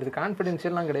 இல்லை சார் இது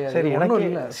கான்ஃபிடென்ஷியல்லாம் கிடையாது. சரி ஒன்றும் எனக்கு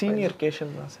இல்லை சீனியர்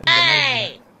கேஷன் தான் சார்.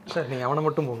 சார் நீங்கள் அவனை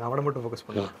மட்டும் போங்க, அவனை மட்டும் ஃபோக்கஸ்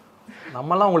பண்ணுங்க.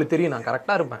 நம்மலாம் உங்களுக்கு தெரியும் நான்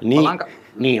கரெக்டாக இருப்பேன்.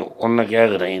 நீ உன்னை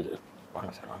கேட்குறேன். இது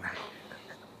வாங்க சார் வாங்க.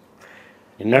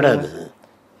 என்னடா இது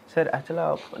சார்?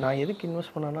 ஆக்சுவலாக நான் எதுக்கு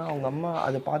இன்வெஸ்ட் பண்ணேன்னா அவங்க அம்மா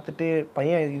அதை பார்த்துட்டு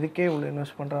பையன் இதுக்கே இவ்வளோ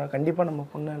இன்வெஸ்ட் பண்ணுறான், கண்டிப்பாக நம்ம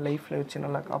பொண்ணை லைஃப்பில் வச்சு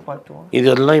நல்லா காப்பாற்றுவோம்.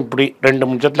 இதெல்லாம் இப்படி 2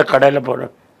 நிமிஷத்தில் கடையில்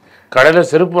போகிறேன். கடையில்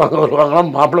செருப்பு வாங்க வருவாங்களா,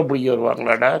 மாப்பிள்ளை பிடிக்க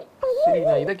வருவாங்களாடா? சரி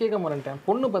நான் இதை கேட்க மாட்டேன்.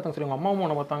 பொண்ணு பார்த்தாங்க சரி, உங்கள் அம்மாவும்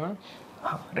உன்னை பார்த்தாங்க?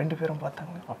 2 பேரும்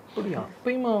பார்த்தாங்க. அப்படியா?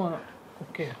 அப்பயுமா?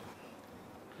 ஓகே.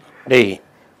 டேய்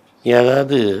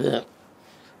ஏதாவது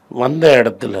வந்த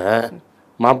இடத்துல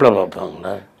மாப்பிள்ளை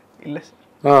பார்ப்பாங்களா? இல்லை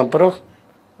சார். அப்புறம்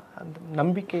அந்த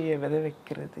நம்பிக்கையை விதை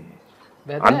வைக்கிறது.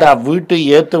 அந்த வீட்டு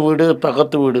ஏற்ற வீடு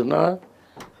பக்கத்து வீடுனா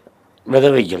விதை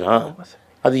வைக்கலாம்.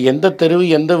 அது எந்த தெருவு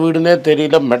எந்த வீடுனே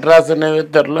தெரியல, மெட்ராஸ்னே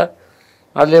தெரில,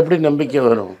 அதில் எப்படி நம்பிக்கை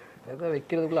வரும்? எதை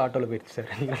வைக்கிறதுக்குள்ள ஆட்டோவில் போயிடுச்சு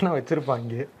சார். இல்லைன்னா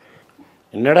வச்சுருப்பாங்க.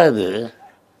 என்னடா இது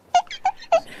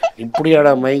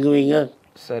இப்படியாடா மயங்குவீங்க?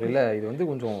 சார் இல்லை இது வந்து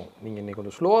கொஞ்சம் நீங்கள் இன்னைக்கு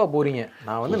கொஞ்சம் ஸ்லோவாக போகிறீங்க.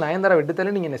 நான் வந்து நயன்தாரா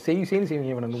விட்டுத்தாலே நீங்கள் என்ன செய்யுன்னு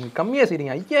செய்வீங்க. உங்களுக்கு கம்மியாக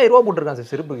செய்றீங்க. 5000 ரூபா போட்டிருக்கான்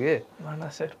சார் செருப்புக்கு.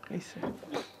 வேணாம் சார் ப்ளீஸ் சார்.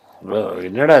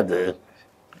 என்னடா இது?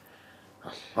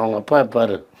 அவங்க அப்பா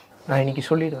பாரு. நான் இன்னைக்கு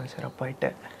சொல்லிவிடுவேன் சார் அப்பாகிட்ட.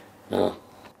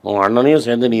 உங்கள் அண்ணனையும்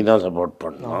சேர்ந்து நீ தான் சப்போர்ட்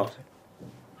பண்ணணும்.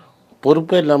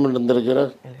 பொறுப்பே இல்லாமல் இருந்திருக்கிற.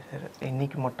 இல்லை சார்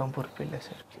இன்னைக்கு மட்டும் பொறுப்பு இல்லை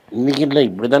சார். இன்னைக்கு இல்லை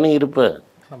இப்படி தானே இருப்பேன்.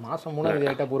 மாதம் 3ஆவது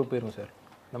ஆகிட்டா பொறுப்பு போயிடும் சார்.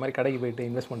 இந்த மாதிரி கடைக்கு போயிட்டு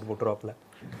இன்வெஸ்ட்மெண்ட் போட்டுருவாப்பில்.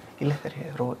 இல்லை சார்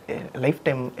லைஃப்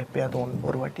டைம் எப்பயாவது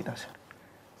ஒரு வாட்டி தான் சார்.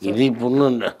 இது பொண்ணு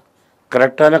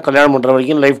கரெக்டான கல்யாணம் பண்ணுற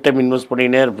வரைக்கும் லைஃப் டைம் இன்வெஸ்ட்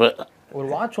பண்ணினே இருப்பேன். ஒரு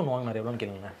வாட்ச் ஒன்று வாங்கினார், எவ்வளோன்னு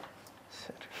கேளுங்க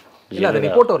சார். இல்லை அது நீ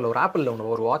போட்டு வரல, ஒரு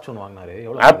ஆப்பிளில் ஒரு வாட்ச் ஒன்று வாங்கினார்.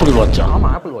 எவ்வளோ? ஆப்பிள் வாட்சா?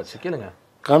 ஆமாம் ஆப்பிள் வாட்ச். கேளுங்க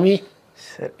காமி.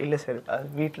 சார் இல்லை சார் அது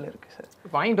வீட்டில் இருக்குது சார்.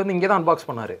 வாங்கிட்டு வந்து இங்கே தான் அன்பாக்ஸ்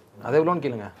பண்ணார். அது எவ்வளோன்னு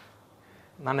கேளுங்க.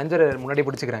 நான் நெஞ்சரை முன்னாடி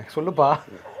பிடிச்சிக்கிறேன். சொல்லுப்பா.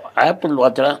 ஆப்பிள்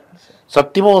வாட்சா?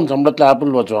 சத்தியமாக உன் சம்பளத்தில்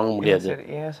ஆப்பிள் வாட்ச் வாங்க முடியாது சார்.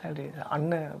 ஏன் சார்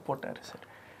அண்ணன் போட்டார் சார்.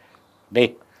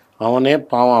 டேய் அவனே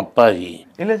பாவம் அப்பாவி.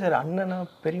 இல்லை சார் அண்ணனா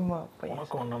பெரியம்மா பையன்.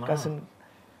 அண்ணனா? கசின்.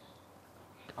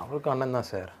 அவளுக்கு அண்ணன் தான்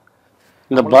சார்.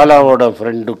 இந்த பாலாவோட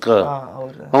ஃப்ரெண்டுக்கு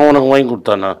அவர் அவன் உனக்கு வாங்கி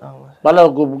கொடுத்தானா? பாலாவை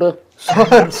கூப்பிட்டு.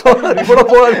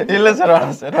 இல்லை சார்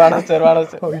வேணாம் சார் வேணாம் சார் வேணாம்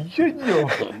சார். ஐயோ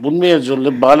உண்மையை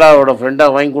சொல்லு, பாலாவோட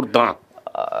ஃப்ரெண்டாக வாங்கி கொடுத்தான்.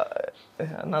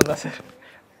 நான் தான் சார்.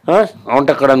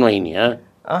 அவன்கிட்ட கடன் வாங்கினியா?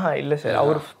 இல்லை சார்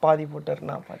அவர் பாதி போட்டார்,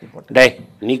 நான் பாதி போட்டேன். டேய்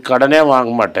நீ கடனே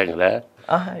வாங்க மாட்டேங்கிற,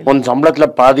 உன்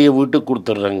சம்பளத்தில் பாதியை வீட்டுக்கு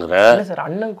கொடுத்துட்றேங்கிற. இல்லை சார்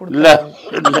அண்ணன் இல்லை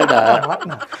இல்லைடா.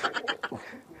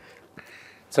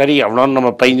 சரி அவ்வளோ நம்ம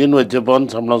பையன்னு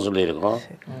வச்சப்போன்னு சம்பளம் சொல்லியிருக்கோம்.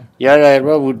 7000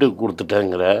 ரூபா வீட்டுக்கு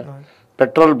கொடுத்துட்டேங்கிற,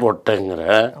 பெட்ரோல் போட்டேங்கிற,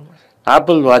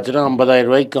 ஆப்பிள் வாட்ச்னா 50,000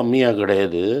 ரூபாய்க்கு கம்மியாக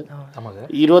கிடையாது. ஆமாம் சார்.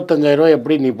 25,000 ரூபாய்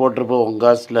எப்படி நீ போட்டிருப்ப உங்கள்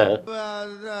காசில்?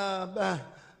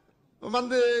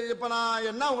 வந்து இப்போ நான்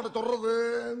என்ன உங்கள்கிட்ட சொல்கிறது,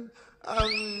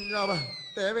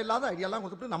 தேவையில்லாத ஐடியாலாம்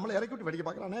கொடுத்துட்டு நம்மளை இறக்கி விட்டு வெடிக்க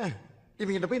பார்க்குறானே,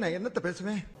 இவங்கிட்ட போய் நான் என்னத்தை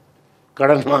பேசுவேன்?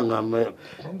 கடன் வாங்காம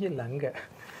அங்கே இல்லை அங்கே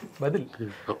பதில்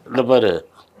இல்லை பாரு.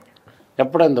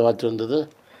 எப்படா இந்த வாட்ச் வந்தது?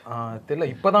 தெரியல,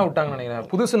 இப்பதான் விட்டாங்கன்னு நினைக்கிறேன்.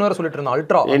 புதுசுன்னு வேற சொல்லிட்டு இருந்தேன்.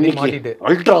 அல்ட்ரா மாட்டிட்டு.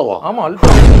 அல்ட்ராவா? ஆமா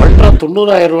அல்ட்ரா. அல்ட்ரா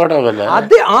 90,000 ரூபாடா விலை.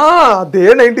 அதே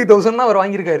 90,000 தான் அவர்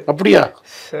வாங்கியிருக்காரு. அப்படியா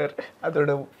சார்?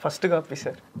 அதோட ஃபர்ஸ்ட் காப்பி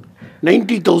சார்.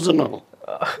 90,000 ஆகும்.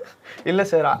 இல்லை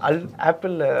சார்,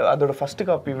 ஆப்பிள் அதோட ஃபர்ஸ்ட்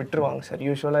காப்பி விட்டுருவாங்க சார்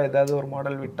யூஸ்வலாக, ஏதாவது ஒரு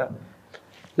மாடல் விட்டா.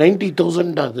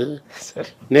 90,000 அது சார்.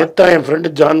 நேத்தா என் ஃப்ரெண்டு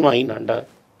ஜான் வாங்கினான்டா.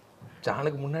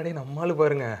 ஜானுக்கு முன்னாடியே நம்மளால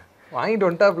பாருங்க வாங்கிட்டு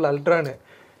வந்துட்டாப்ல அல்ட்ரான்னு.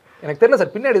 எனக்கு தெரியல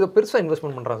சார், பின்னாடி ஏதோ பெருசாக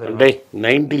இன்வெஸ்ட்மெண்ட் பண்ணுறான் சார். டேய்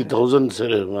 90,000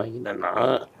 சார் வாங்கினா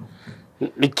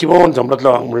நிச்சயமாக உன்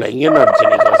சம்பளத்தில் வாங்க முடியல. இங்கே என்ன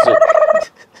அடிச்சு நீ காசு?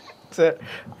 சார்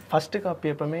ஃபர்ஸ்ட்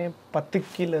காப்பி எப்பவுமே 10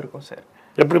 கீழே இருக்கும் சார்.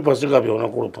 எப்படி ஃபர்ஸ்ட் காப்பி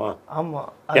உனக்கு கொடுப்பான்? ஆமாம்.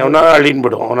 எவனா அழின்னு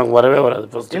போயிடும், உனக்கு வரவே வராது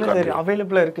ஃபர்ஸ்ட் இல்லை காப்பி. சார்,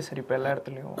 அவைலபிளாக இருக்குது சார் இப்போ எல்லா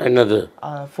இடத்துலையும். என்னது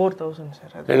 4,000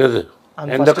 சார். அது என்னது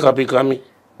எந்த காப்பி காமி?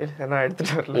 இல்லை சார், நான்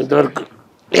எடுத்துகிட்டு வரல. இது இருக்கு,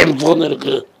 என் ஃபோன்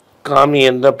இருக்கு. காமி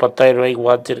எந்த 10,000 ரூபாய்க்கு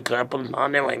வாட்ச் இருக்கு ஆப்பிள்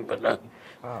நானே வாங்கிப்பேன்.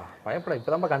 பயப்பட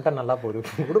இப்போதான்ப்பா கண்டென்ட் நல்லா போகுது.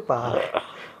 கொடுப்பா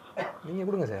நீங்கள்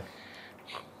கொடுங்க சார்.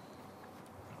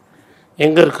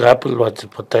 எங்கே இருக்கு ஆப்பிள் வாட்ச்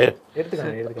 10,000?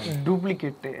 எடுத்துக்கோங்க.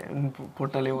 டூப்ளிகேட்டு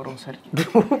போட்டாலே வரும் சார்.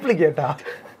 டூப்ளிகேட்டா?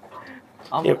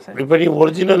 ஆமாம் சார். இப்போ நீ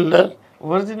ஒரிஜினல்ல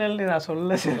ஒரிஜினல் நான்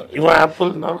சொல்ல சார். இவன்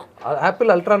ஆப்பிள் தான்.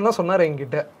 ஆப்பிள் அல்ட்ரான்னு தான் சொன்னார்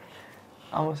என்கிட்ட.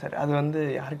 ஆமாம் சார், அது வந்து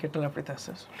யார் கேட்டாலும் அப்படி தான்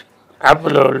சார் சொல்கிறேன்.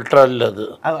 ஆப்பிள் அல்ட்ரா இல்லை அது.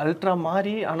 அது அல்ட்ரா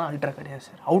மாதிரி, ஆனால் அல்ட்ரா கிடையாது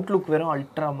சார். அவுட்லுக் வெறும்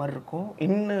அல்ட்ரா மாதிரி இருக்கும்,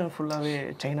 இன்னும் ஃபுல்லாகவே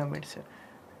சைனா மேட் சார்.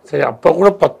 சரி, அப்போ கூட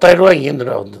 10,000 ரூபாய்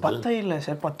இங்கேருந்துடா வந்தது. 10 இல்லை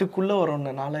சார், 10க்குள்ளே வரும்.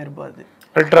 4,000 ரூபாய் அது.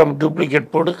 அல்ட்ரா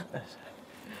டூப்ளிகேட் போடு.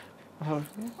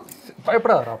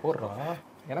 பயப்படாதா போடுறா,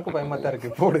 எனக்கு பயமாக தான்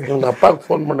இருக்குது. போடு. உங்கள் அப்பாவுக்கு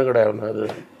ஃபோன் பண்ண கிடையாது, அது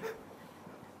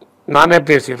நானே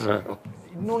பேசிடுறேன்.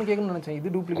 இன்னொன்று கேட்கணும்னு நினச்சேன்.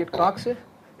 இது டூப்ளிகேட் கிராக்ஸு?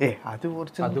 அது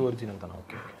ஒரிஜினல். அது ஒரிஜினல் தானே?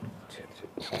 ஓகே சரி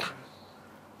சரி.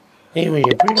 இவன்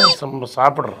எப்படி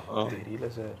சாப்பிட்றான் தெரியல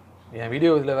சார். என்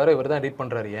வீடியோ இதில் வேறு இவர் தான் எடிட்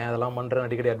பண்ணுறாரு. ஏன் அதெல்லாம் பண்ணுறேன்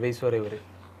அடிக்கடி அட்வைஸ் வேறு இவர்.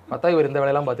 பார்த்தா இவர் இந்த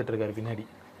வேலையெல்லாம் பார்த்துட்டு இருக்காரு பின்னாடி.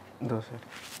 இதோ சார்.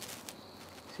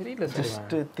 சரியில்லை சார்.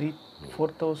 Just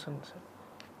 4,000 sir.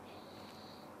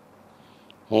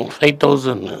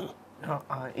 5,000?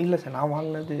 இல்லை சார், நான்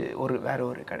வாங்கினது வேறு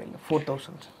ஒரு கடையில்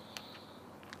 4,000 சார்.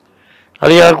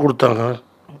 அது யார் கொடுத்தாங்க?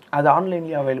 அது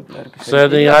ஆன்லைன்லேயே அவைலபிளாக இருக்குது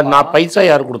சார். சரி, யார் நான் பைசா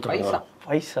யார் கொடுத்தாங்க?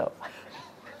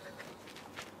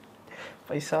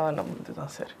 பைசா நம்மளுது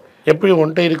தான் சார். எப்படி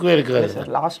ஒன்றை இருக்கவே இருக்காது சார்.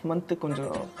 லாஸ்ட் மந்த்து கொஞ்சம்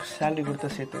சேலரி கொடுத்து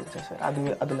சேர்த்து வச்சேன் சார்,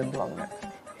 அதுலேருந்து வாங்கினேன்.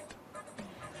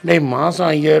 டேய் மாதம்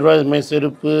 5,000 ரூபாய் இதுமாதிரி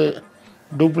செருப்பு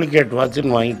டூப்ளிகேட்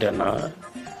வாட்சுன்னு வாங்கிட்டேன்னா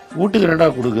வீட்டுக்கு என்னடா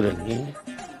கொடுக்குற நீ?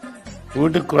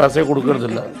 வீட்டுக்கு காசே கொடுக்கறது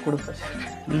இல்லை. கொடுப்பேன் சார்.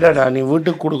 இல்லைடா நீ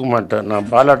வீட்டுக்கு கொடுக்க மாட்டேன், நான்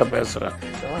பாலாட்ட பேசுகிறேன்.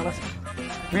 வேணாம் சார்,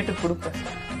 வீட்டுக்கு கொடுப்பேன்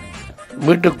சார்.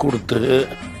 வீட்டுக்கு கொடுத்து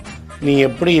நீ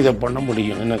எப்படி இதை பண்ண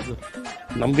முடியும்? எனக்கு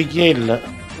நம்பிக்கையே இல்லை.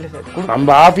 இல்லை சார், நம்ம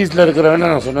ஆஃபீஸில் இருக்கிறவன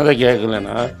நான் சொன்னதை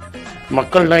கேட்கலன்னா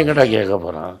மக்கள்லாம் எங்கடா கேட்க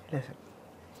போகிறான்? இல்லை சார்,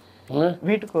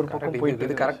 வீட்டுக்கு ஒரு பக்கம் போயிட்டு.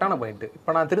 இது கரெக்டான பாயிண்ட்.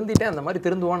 இப்போ நான் திருந்திட்டேன், அந்த மாதிரி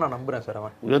திருந்துவான்னு நான் நம்புகிறேன் சார்.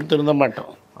 அவன் இவன் திருந்த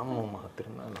மாட்டான். ஆமாம் ஆமாம்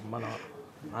திரும்ப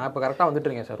நான் இப்போ கரெக்டாக வந்துட்டு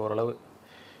இருக்கேன் சார் ஓரளவு.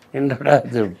 என்னடா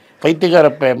இது பைத்தியக்கார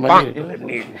மாதிரி?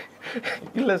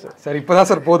 இல்லை சார். சார் இப்போ தான்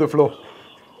சார் போகுது ஃப்ளோ.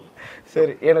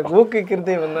 சரி, எனக்கு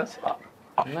ஊக்குவிக்கிறதே வந்தா சார்.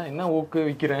 என்ன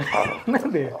ஊக்குவிக்கிறேன்?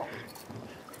 என்னது?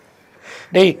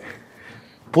 டேய்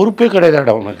பொறுப்பே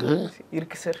கிடையாதாடா உனக்கு?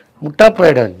 இருக்கு சார்.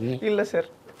 முட்டாப்பாயிடா நீ. இல்லை சார்.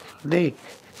 டேய்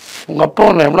உங்கள் அப்பா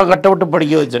உன்னை எவ்வளோ கட்டப்பட்டு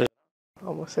படிக்க வச்சிருக்கு?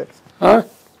 ஆமாம் சார்.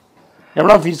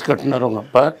 எவ்வளோ ஃபீஸ் கட்டினார் உங்கள்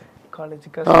அப்பா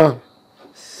காலேஜுக்கு?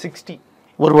 60.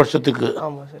 ஒரு வருஷத்துக்கு?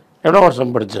 ஆமாம் சார். எவ்வளோ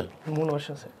வருஷம் படித்த? 3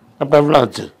 வருஷம் சார். அப்போ எவ்வளோ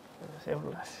ஆச்சு?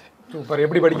 எவ்வளோ ஆச்சு? சூப்பர்.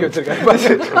 எப்படி படிக்க வச்சிருக்காரு?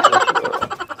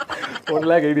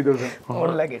 1,80,000.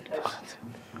 1,80,000.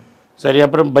 சரி,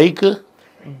 அப்புறம் பைக்கு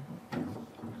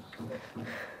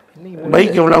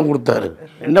எவ்வளோ கொடுத்தாரு?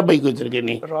 என்ன பைக் வச்சிருக்கேன்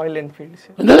நீ? Royal Enfield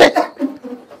sir. என்னது?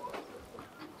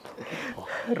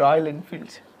 Royal Enfield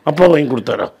sir. அப்பா வாங்கி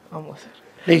கொடுத்தாரா? ஆமாம் சார்.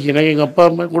 எனக்கு எங்கள் அப்பா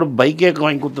அம்மா கூட பைக்கே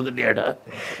வாங்கி கொடுத்தது இல்லையாடா?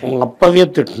 உங்கள் அப்பாவே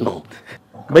திட்டணும்.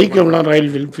 பைக் எவ்வளோ?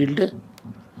 ராயல் என்ஃபீல்டு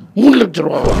 3 லட்சம்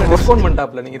ரூபா. டிஸ்கவுண்ட்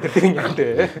பண்ணிட்டாப்ல நீங்கள் திட்டுவீங்கன்ட்டு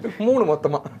 3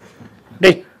 மொத்தமாக.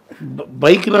 டேய்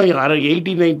பைக்கெலாம்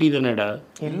 80, 90 தானேடா?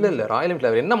 இல்லை ராயல்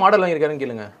என்ஃபீல்டு என்ன மாடல் வாங்கியிருக்காருன்னு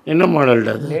கேளுங்க. என்ன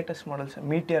மாடல்டா அது? Latest model sir,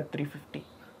 மீட்டியார் 350.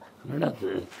 என்னடா அது?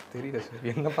 தெரியல சார்,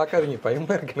 என்ன பார்க்காதீங்க,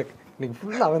 பயமாக இருக்கு எனக்கு. நீங்கள்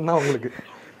ஃபுல்லாக அவன் தான் உங்களுக்கு.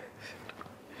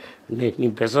 நீ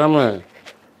பேசாமல்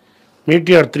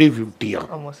மீட்டியார் 350யா?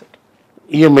 ஆமாம் சார்.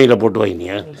 இஎம்ஐயில் போட்டு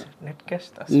வாங்கினியா? நெட் கேஷ்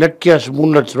தான். நெட் கேஷ்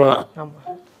 3 லட்ச ரூபா.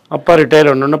 ஆமாம். அப்பா ரிட்டையர்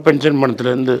ஆனோன்னா பென்ஷன்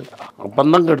பணத்துலேருந்து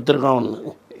அப்பந்தாங்க எடுத்திருக்கான்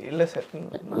ஒன்று. இல்லை சார்,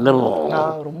 இல்லை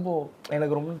நான்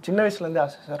எனக்கு ரொம்ப சின்ன வயசுலேருந்து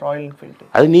ஆசை சார் ராயல் என்ஃபீல்டு.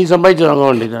 அது நீ சம்பாதிச்சு வாங்க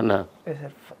வேண்டியதானே. இல்லை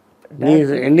சார், நீ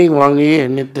என்னைக்கு வாங்கி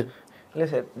என்னத்து இல்லை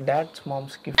சார், டேட்ஸ்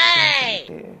மாம்ஸ்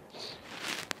கிஃப்ட்.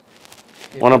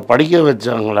 உன்னை படிக்க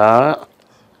வச்சாங்களா?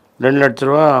 2 லட்ச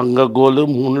ரூபா அங்கே கோலு,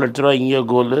 3 லட்ச ரூபா இங்கே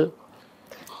கோலு,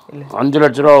 5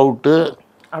 லட்ச ரூபா அவுட்டு.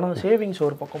 ஆனால் சேவிங்ஸ்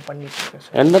ஒரு பக்கம் பண்ணிட்டு இருக்கேன்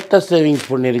சார். என்னத்த சேவிங்ஸ்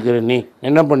பண்ணியிருக்கிற நீ?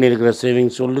 என்ன பண்ணியிருக்கிற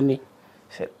சேவிங்ஸ் சொல்லு நீ.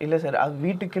 சார் இல்லை சார், அது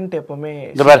வீட்டுக்குன்ட்டு எப்போவுமே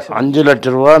இந்த பாரு 5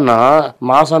 லட்ச ரூபான்னா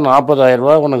மாதம் 40,000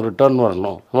 ரூபா உனக்கு ரிட்டர்ன்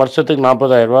வரணும், வருஷத்துக்கு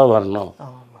 40,000 ரூபா வரணும்.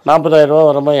 40,000 ரூபா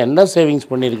வரும்போது என்ன சேவிங்ஸ்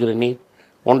பண்ணியிருக்கிற நீ?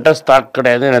 உன்கிட்ட ஸ்டாக்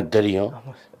கிடையாது எனக்கு தெரியும்,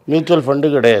 மியூச்சுவல் ஃபண்டு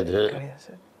கிடையாது,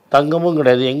 சார். தங்கமும்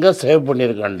கிடையாது. எங்கே சேவ்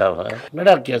பண்ணியிருக்கான்டாவன்?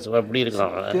 என்னடா கேஸ் அப்படி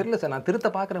இருக்கான்? தெரியல சார், நான் திருத்த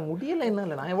பார்க்குறேன், முடியல. என்ன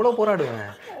இல்லை, நான் எவ்வளோ போராடுவேன்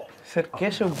சார்.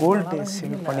 கேஷவ் கோல்டு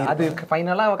சேவ் பண்ணி அது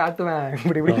ஃபைனலாக காட்டுவேன்.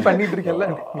 இப்படி பண்ணிட்டு இருக்கேன்ல,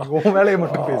 உன் வேலையை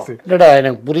மட்டும் பேசு. இல்லைடா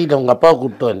எனக்கு புரியல, உங்கள் அப்பா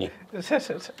கூப்பிட்டு நீ. சார்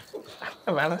சார்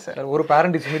சார் வேணாம் சார். ஒரு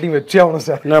பேரண்ட் மீட்டிங் வச்சு ஆகணும்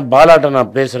சார். என்ன பாலாட்ட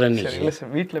நான் பேசுகிறேன் நீ? இல்லை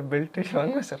சார், வீட்டில் பெல்ட்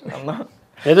வாங்க சார். நான்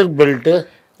எதுக்கு பெல்ட்டு?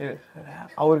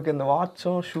 அவருக்கு இந்த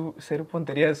வாட்சும் ஷூ செருப்பும்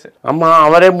தெரியாது சார். ஆமாம்,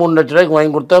 அவரே 3 லட்ச ரூபாய்க்கு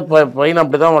வாங்கி கொடுத்தா பையனை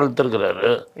அப்படி தான் வளர்த்துருக்குறாரு.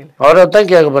 அவரை தான்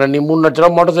கேட்க போகிறேன். நீ 3 லட்ச ரூபா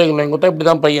மோட்டர் சைக்கிள் வாங்கி கொடுத்தா இப்படி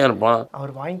தான் பையன் இருப்பான்.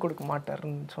 அவர் வாங்கி கொடுக்க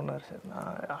மாட்டாருன்னு சொன்னார் சார்.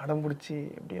 நான் அடம் பிடிச்சி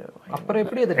எப்படியோ அப்புறம்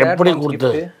எப்படி அது எப்படி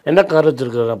கொடுத்தது? என்ன கார்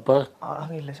வச்சிருக்காரு அப்பா?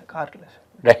 இல்லை சார், கார் இல்லை சார்.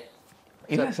 டே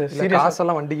இல்லை சார், இல்லை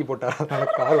காசெல்லாம் வண்டிக்கு போட்டார், அதனால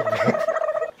கார்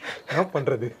என்ன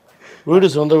பண்ணுறது?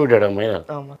 வீடு சொந்த வீடு இடமே.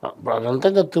 ஆமாம், அதனால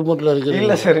தான் திருமூரில் இருக்குது.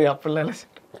 இல்லை சார், அப்படிலாம் இல்லை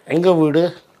சார். எங்கே வீடு?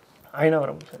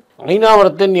 ஐநாவரம் சார்.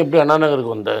 ஐநாவரத்தை நீ எப்படி அண்ணா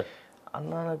நகருக்கு வந்த?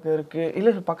 அண்ணா நகருக்கு இல்லை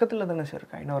சார், பக்கத்தில் தானே சார்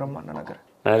இருக்கு ஐநாவரம் அண்ணா நகர்.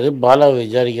 நான் எது பாலா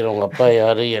விசாரிக்கிறேன் உங்கள் அப்பா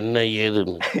யார் என்ன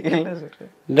ஏதுன்னு. இல்லை சார்,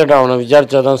 இல்லைடா அவனை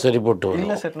விசாரிச்சா தான் சரி போட்டு வரும்.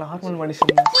 இல்லை சார், நார்மல்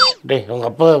மனுஷன். டே உங்கள்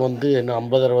அப்பா வந்து என்ன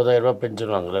 50,000-60,000 ரூபா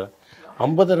பென்ஷன் வாங்கல?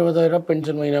 50,000-60,000 ரூபா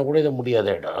பென்ஷன் வாங்கினா கூட இதை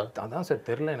முடியாதேடா. அதான் சார்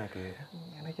தெரில எனக்கு.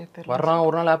 எனக்கே தெரியல. வர்றான்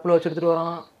ஒரு நாள் ஆப்பிள் வச்சு எடுத்துகிட்டு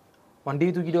வரான்,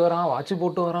 வண்டியை தூக்கிட்டு வரான், வாட்ச்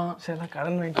போட்டு வரான். சார் நான்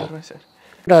கடன் வாங்கிட்டு வருவேன் சார்.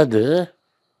 அது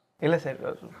இல்லை சார்,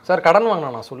 சார் கடன் வாங்கினா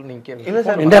நான் சொல்லு, நீங்கள் இல்லை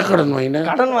சார், என்ன கடன் வாங்கினேன்?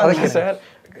 கடன் வாங்க சார்.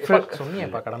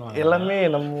 சொன்னீங்கப்பா கடன் வாங்க எல்லாமே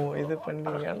நம்ம இது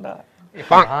பண்ணி வேண்டா.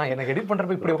 எனக்கு எடிட்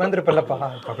பண்ணுறப்ப இப்படி உட்காந்துருப்பல்லப்பா,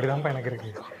 அப்படிதான்ப்பா எனக்கு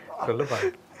இருக்கு. சொல்லுப்பா.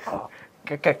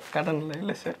 கடன்ல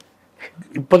இல்லை சார்.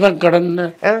 இப்போ தான் கடன்?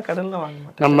 கடன்லாம் வாங்க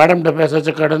மாட்டேன். நான் மேடம்கிட்ட பேச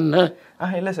வச்ச கடன்?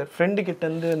 இல்லை சார், ஃப்ரெண்டு கிட்ட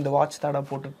இருந்து இந்த வாட்ச் தாடா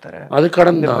போட்டு தரேன், அது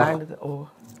கடன் தான். பேண்ட். ஓ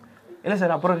இல்லை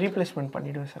சார், அப்புறம் ரீப்ளேஸ்மெண்ட்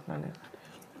பண்ணிவிடுவேன் சார் நான்.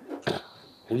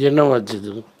 இது என்ன வாட்ச்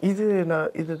இது?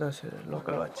 இதுதான் சார்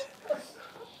லோக்கல் வாட்ச்,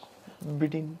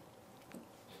 பிடின்.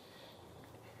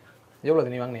 எவ்வளோ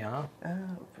நீ வாங்கினியா?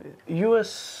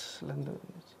 யூஎஸ்லேருந்து.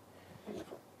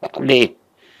 டே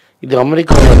இது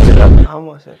அமெரிக்கா வாட்சா?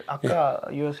 ஆமாம் சார், அக்கா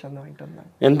யூஎஸ்லேருந்து வாங்கிட்டு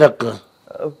வந்தாங்க. எந்த அக்கா?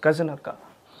 கசின் அக்கா.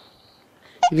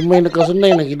 இதுமா எனக்கு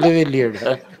சொன்னால் எனக்கு இல்லவே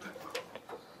இல்லையாடா.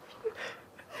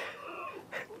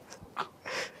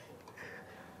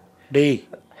 டேய்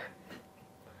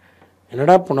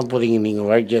என்னடா பண்ண போகிறீங்க நீங்கள்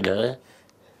வாழ்க்கையில்?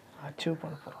 அச்சீவ்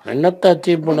பண்ண போகிறோம். என்னத்தை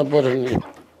அச்சீவ் பண்ண போகிறீங்க?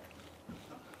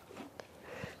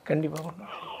 கண்டிப்பாக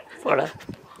பண்ணலாம்.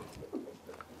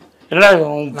 என்னடா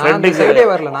உன் நான் அந்த ஃப்ரெண்டுக்கு சைடே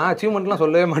வரல, நான் அச்சீவ்மெண்ட்லாம்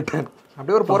சொல்லவே மாட்டேன்,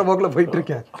 அப்படியே ஒரு போகிற போக்கில் போயிட்டு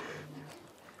இருக்கேன்.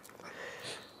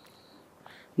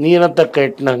 நீ என்னத்தை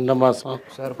கேட்டின இந்த மாதம்?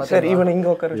 சார் சார் இவனை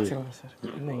இங்கே உட்கார வச்சுருங்க சார்.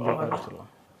 இன்னும் இங்கே உட்கார வச்சிடலாம்.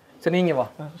 சரி நீங்கள் வா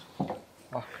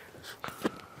வா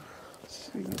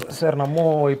சார். நம்ம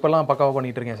இப்போல்லாம் பக்காவாக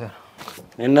பண்ணிகிட்டு இருக்கேன் சார்.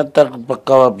 என்னத்தை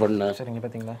பக்காவாக பண்ண? சரிங்க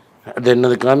பார்த்தீங்களா? அது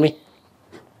என்னது காமி?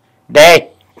 டேய்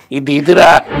இதுடா,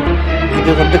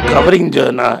 இது வந்து கவரிங்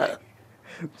ஜோனா.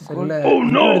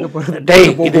 டேய்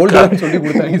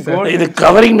இது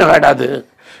கவரிங் ஆடாது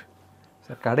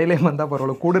சார். கடையிலே வந்தால்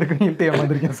பரவாயில்ல, கூட இருக்குன்னு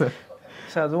ஏமாந்துருக்கேன் சார்.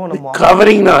 சார் அதுவும் நம்ம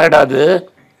கவரிங் ஆடாது.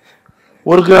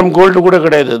 1 கிராம் கோல்டு கூட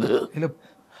கிடையாது அது. இல்லை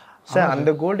சார்,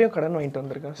 அந்த கோல்டையும் கடன் வாங்கிட்டு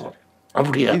வந்திருக்கேன் சார்.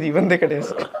 அப்படியா? இது இவந்தே கிடையாது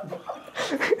சார்.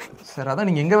 சார் அதான்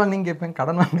நீங்கள் எங்கே வாங்கினீங்க கேட்பேன்,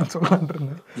 கடன் வாங்கினு சொல்லலான்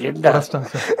இருந்தேன். என்ன சார்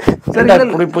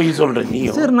சரி போய் சொல்கிறேன் நீ?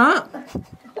 சார் நான்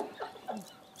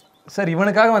சார்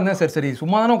இவனுக்காக வந்தேன் சார். சரி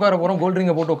சும்மா தானே உட்கார போகிறோம், கோல்ட்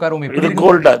ரிங்கை போட்டு உட்காருவோம். இது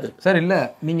கோல்டா அது? சார் இல்லை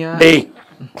நீங்கள் டேய்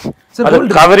சார் அது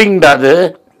கவரிங்டா அது.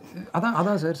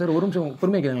 அதான் சார் ஒரு நிமிஷம்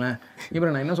பொறுமையாக கேளுங்களேன். இப்போ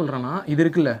நான் என்ன சொல்கிறேன்னா, இது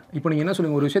இருக்குல்ல, இப்போ நீங்கள் என்ன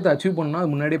சொல்லுங்கள், ஒரு விஷயத்தை அச்சீவ் பண்ணணும்னா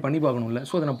அது முன்னாடியே பண்ணி பார்க்கணும்ல.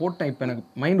 ஸோ அதை நான் போட்டேன். இப்போ எனக்கு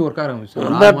மைண்ட் ஒர்க் ஆரம்பிச்சு.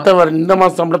 இந்த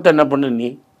மாதம் சம்பளத்தை என்ன பண்ணு நீ?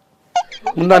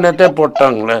 முந்தா நேரத்தே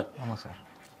போட்டாங்களே. ஆமாம் சார்.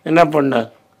 என்ன பண்ண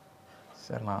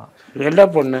சார்? நான் என்ன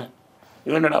பண்ண?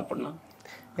 இவன் என்னடா பண்ணான்?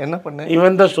 என்ன பண்ண?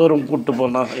 இவன் தான் ஷோரூம் கூப்பிட்டு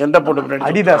போனான். எந்த போட்டு?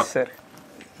 Adidas sir.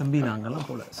 தம்பி நாங்கெல்லாம்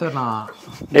போகல சார். நான்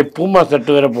டேய் பூமா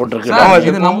செட்டு வேற போட்டிருக்கேன்.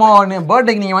 இது நம்ம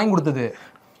பர்த்டேக்கு நீங்கள் வாங்கி கொடுத்தது.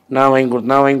 நான்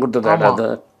வாங்கி கொடுத்ததா அது?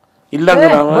 இல்லைங்க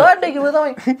பர்த்டேக்கு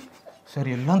தான். சார்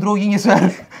எல்லாம் துரோகிங்க சார்.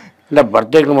 இந்த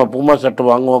பர்த்டேக்கு நம்ம பூமா ஷர்ட்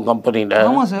வாங்குவோம் கம்பெனியில்.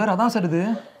 ஆமாம் சார், அதான் சார் இது.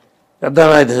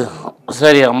 அதான் இது.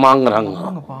 சரி அம்மாங்கிறாங்க.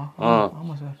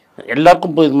 ஆமாம் சார்,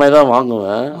 எல்லாருக்கும் இப்போ இது மாதிரி தான்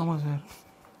வாங்குவேன். ஆமாம் சார்.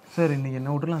 சார் இன்னைக்கு என்ன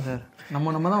விட்டுலாம் சார்,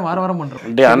 நம்ம தான் வாரம் பண்ணுறோம்.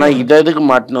 ஆனால் இதை எதுக்கு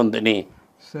மாட்டினு வந்து நீ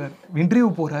சார் இன்டர்வியூ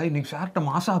போற இன்னைக்கு சார்ட்ட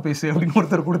மாசா பேசு அப்படின்னு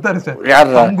ஒருத்தர் கொடுத்தாரு சார்.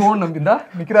 யார் தங்கம் நம்பிந்தா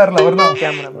நிக்கிறாருல அவர் தான்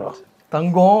கேமரா.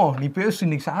 தங்கம் நீ பேசு,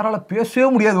 இன்னைக்கு சாரால பேசவே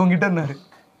முடியாது உங்ககிட்டன்னாரு.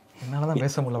 என்னாலதான்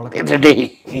பேச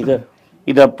முடியல.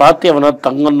 இதை பார்த்து அவனா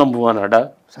தங்கம் நம்புவானாடா?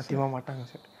 சத்தியமாக மாட்டாங்க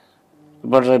சார்.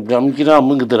 இப்போ இப்படி அமுக்கினா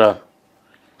அமுங்குதுரா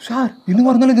சார். இன்னும்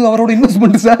இருந்தாலும் இது அவரோட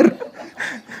இன்வெஸ்ட்மெண்ட் சார்.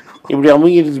 இப்படி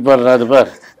அமுங்கிடுச்சு பாருடா. அது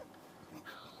பார்.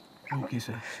 ஓகே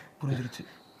சார், புரிஞ்சிருச்சு.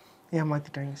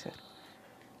 ஏமாத்திட்டாங்க சார்.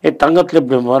 தங்கத்தில்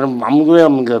இப்படி அமுகவே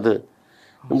அமுங்காது.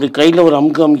 இப்படி கையில் ஒரு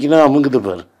அமுக்கு அமுக்கினா அமுங்குது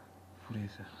பாரு.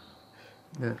 புரியுது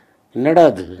சார். என்னடா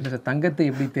அது? சார் தங்கத்தை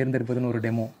எப்படி தேர்ந்தெடுப்பதுன்னு ஒரு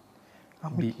டெமோ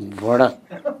அப்படி போடா.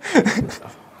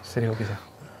 சரி ஓகே சார்.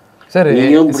 சார்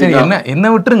சரி என்ன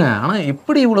விட்டுருங்க. ஆனால்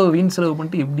எப்படி இவ்வளோ வீண் செலவு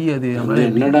பண்ணிட்டு எப்படி அது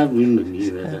என்னடா வீண்?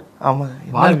 ஆமாம்,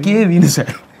 வாழ்க்கையே வீணு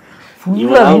சார்.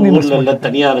 ஊர்ல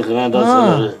தனியாக இருக்கிறேன்.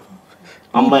 ஏதாவது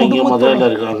அம்மா இங்கே மதுரையில்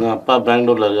இருக்காங்க, அப்பா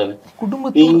பெங்களூரில் இருக்காங்க.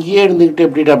 குடும்பம் இங்கேயே இருந்துக்கிட்டு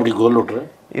எப்படிடா அப்படி கோல் விட்றேன்?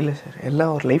 இல்லை சார்,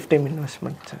 எல்லாம் ஒரு லைஃப் டைம்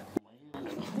இன்வெஸ்ட்மெண்ட் சார்.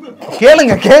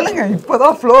 கேளுங்க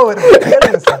இப்போதான் ஃப்ளோ வருது.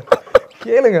 கேளுங்க சார்,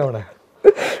 கேளுங்க அவனை.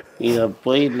 இதை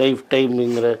போய் லைஃப்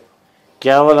டைம்ங்கிற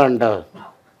கேவலாண்டா.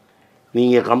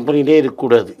 நீங்கள் கம்பெனிலே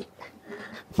இருக்கக்கூடாது.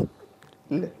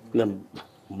 இந்த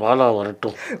பாலா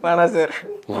வரட்டும். வேணாம் சார்,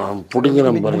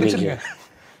 பிடுங்குறேன் பாருங்க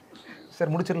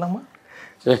சார். முடிச்சிடலாமா?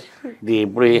 இது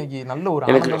இப்படி நல்ல ஒரு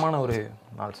ஆனந்தமான ஒரு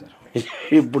நாள் சார்.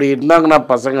 இப்படி இருந்தாங்கன்னா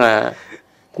பசங்க,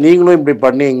 நீங்களும் இப்படி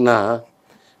பண்ணீங்கன்னா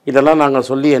இதெல்லாம் நாங்கள்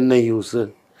சொல்லி என்ன யூஸு?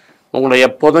 உங்களை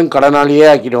எப்போதும் கடனாளியே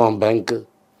ஆக்கிடுவோம் பேங்க்கு.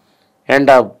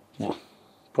 ஏண்டா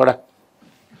போட,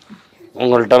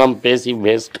 உங்கள்கிட்டலாம் பேசி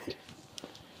வேஸ்ட்.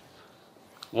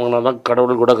 உங்களை தான்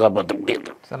கடவுள் கூட காப்பாற்ற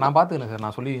முடியாது சார். நான் பார்த்துக்கிறேன் சார்,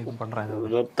 நான் சொல்லி இது பண்ணுறேன்.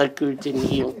 தக்கிழிச்சு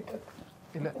நீயும்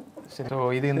இல்லை சரி. ஸோ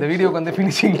இது இந்த வீடியோக்கு வந்து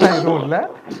ஃபினிஷிங்லாம் எதுவும் இல்லை,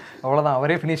 அவ்வளோதான்.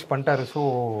 அவரே ஃபினிஷ் பண்ணிட்டாரு. ஸோ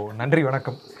நன்றி,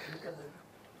 வணக்கம்.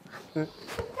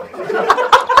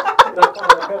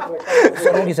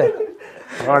 Thank you sir.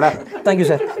 Thank you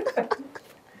sir.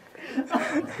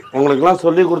 உங்களுக்கெல்லாம்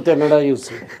சொல்லி கொடுத்த என்னடா யூஸ்?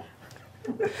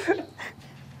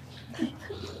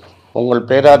 உங்கள்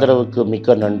பேராதரவுக்கு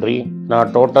மிக்க நன்றி. நான்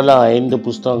டோட்டலாக 5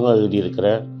 புஸ்தகங்கள்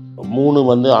எழுதியிருக்கிறேன். 3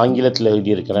 வந்து ஆங்கிலத்தில்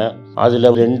எழுதியிருக்கிறேன். அதில்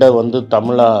 2 வந்து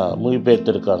தமிழாக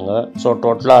மொழிபெயர்த்துருக்காங்க. ஸோ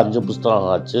டோட்டலாக 5 புஸ்தகம்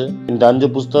ஆச்சு. இந்த 5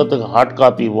 புஸ்தகத்துக்கு ஹார்ட்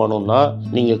காப்பி வேணும்னா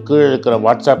நீங்கள் கீழே இருக்கிற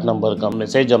வாட்ஸ்அப் நம்பருக்கு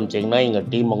மெசேஜ் அனுப்பிச்சிங்கன்னா எங்கள்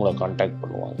டீம் உங்களை கான்டாக்ட்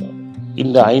பண்ணுவாங்க.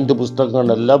 இந்த 5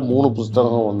 புஸ்தகங்கள்ல 3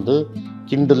 புஸ்தகம் வந்து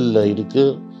கிண்டலில்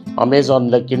இருக்குது.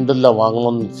 அமேசானில் கிண்டலில்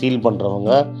வாங்கணும்னு ஃபீல்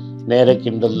பண்ணுறவங்க நேராக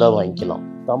கிண்டலில் வாங்கிக்கலாம்.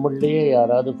 தமிழ்லேயே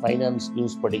யாராவது ஃபைனான்ஸ்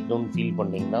நியூஸ் படிக்கணும்னு ஃபீல்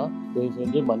பண்ணிங்கன்னா தயவு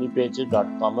செஞ்சு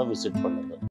moneypage.com விசிட் பண்ணுங்கள்.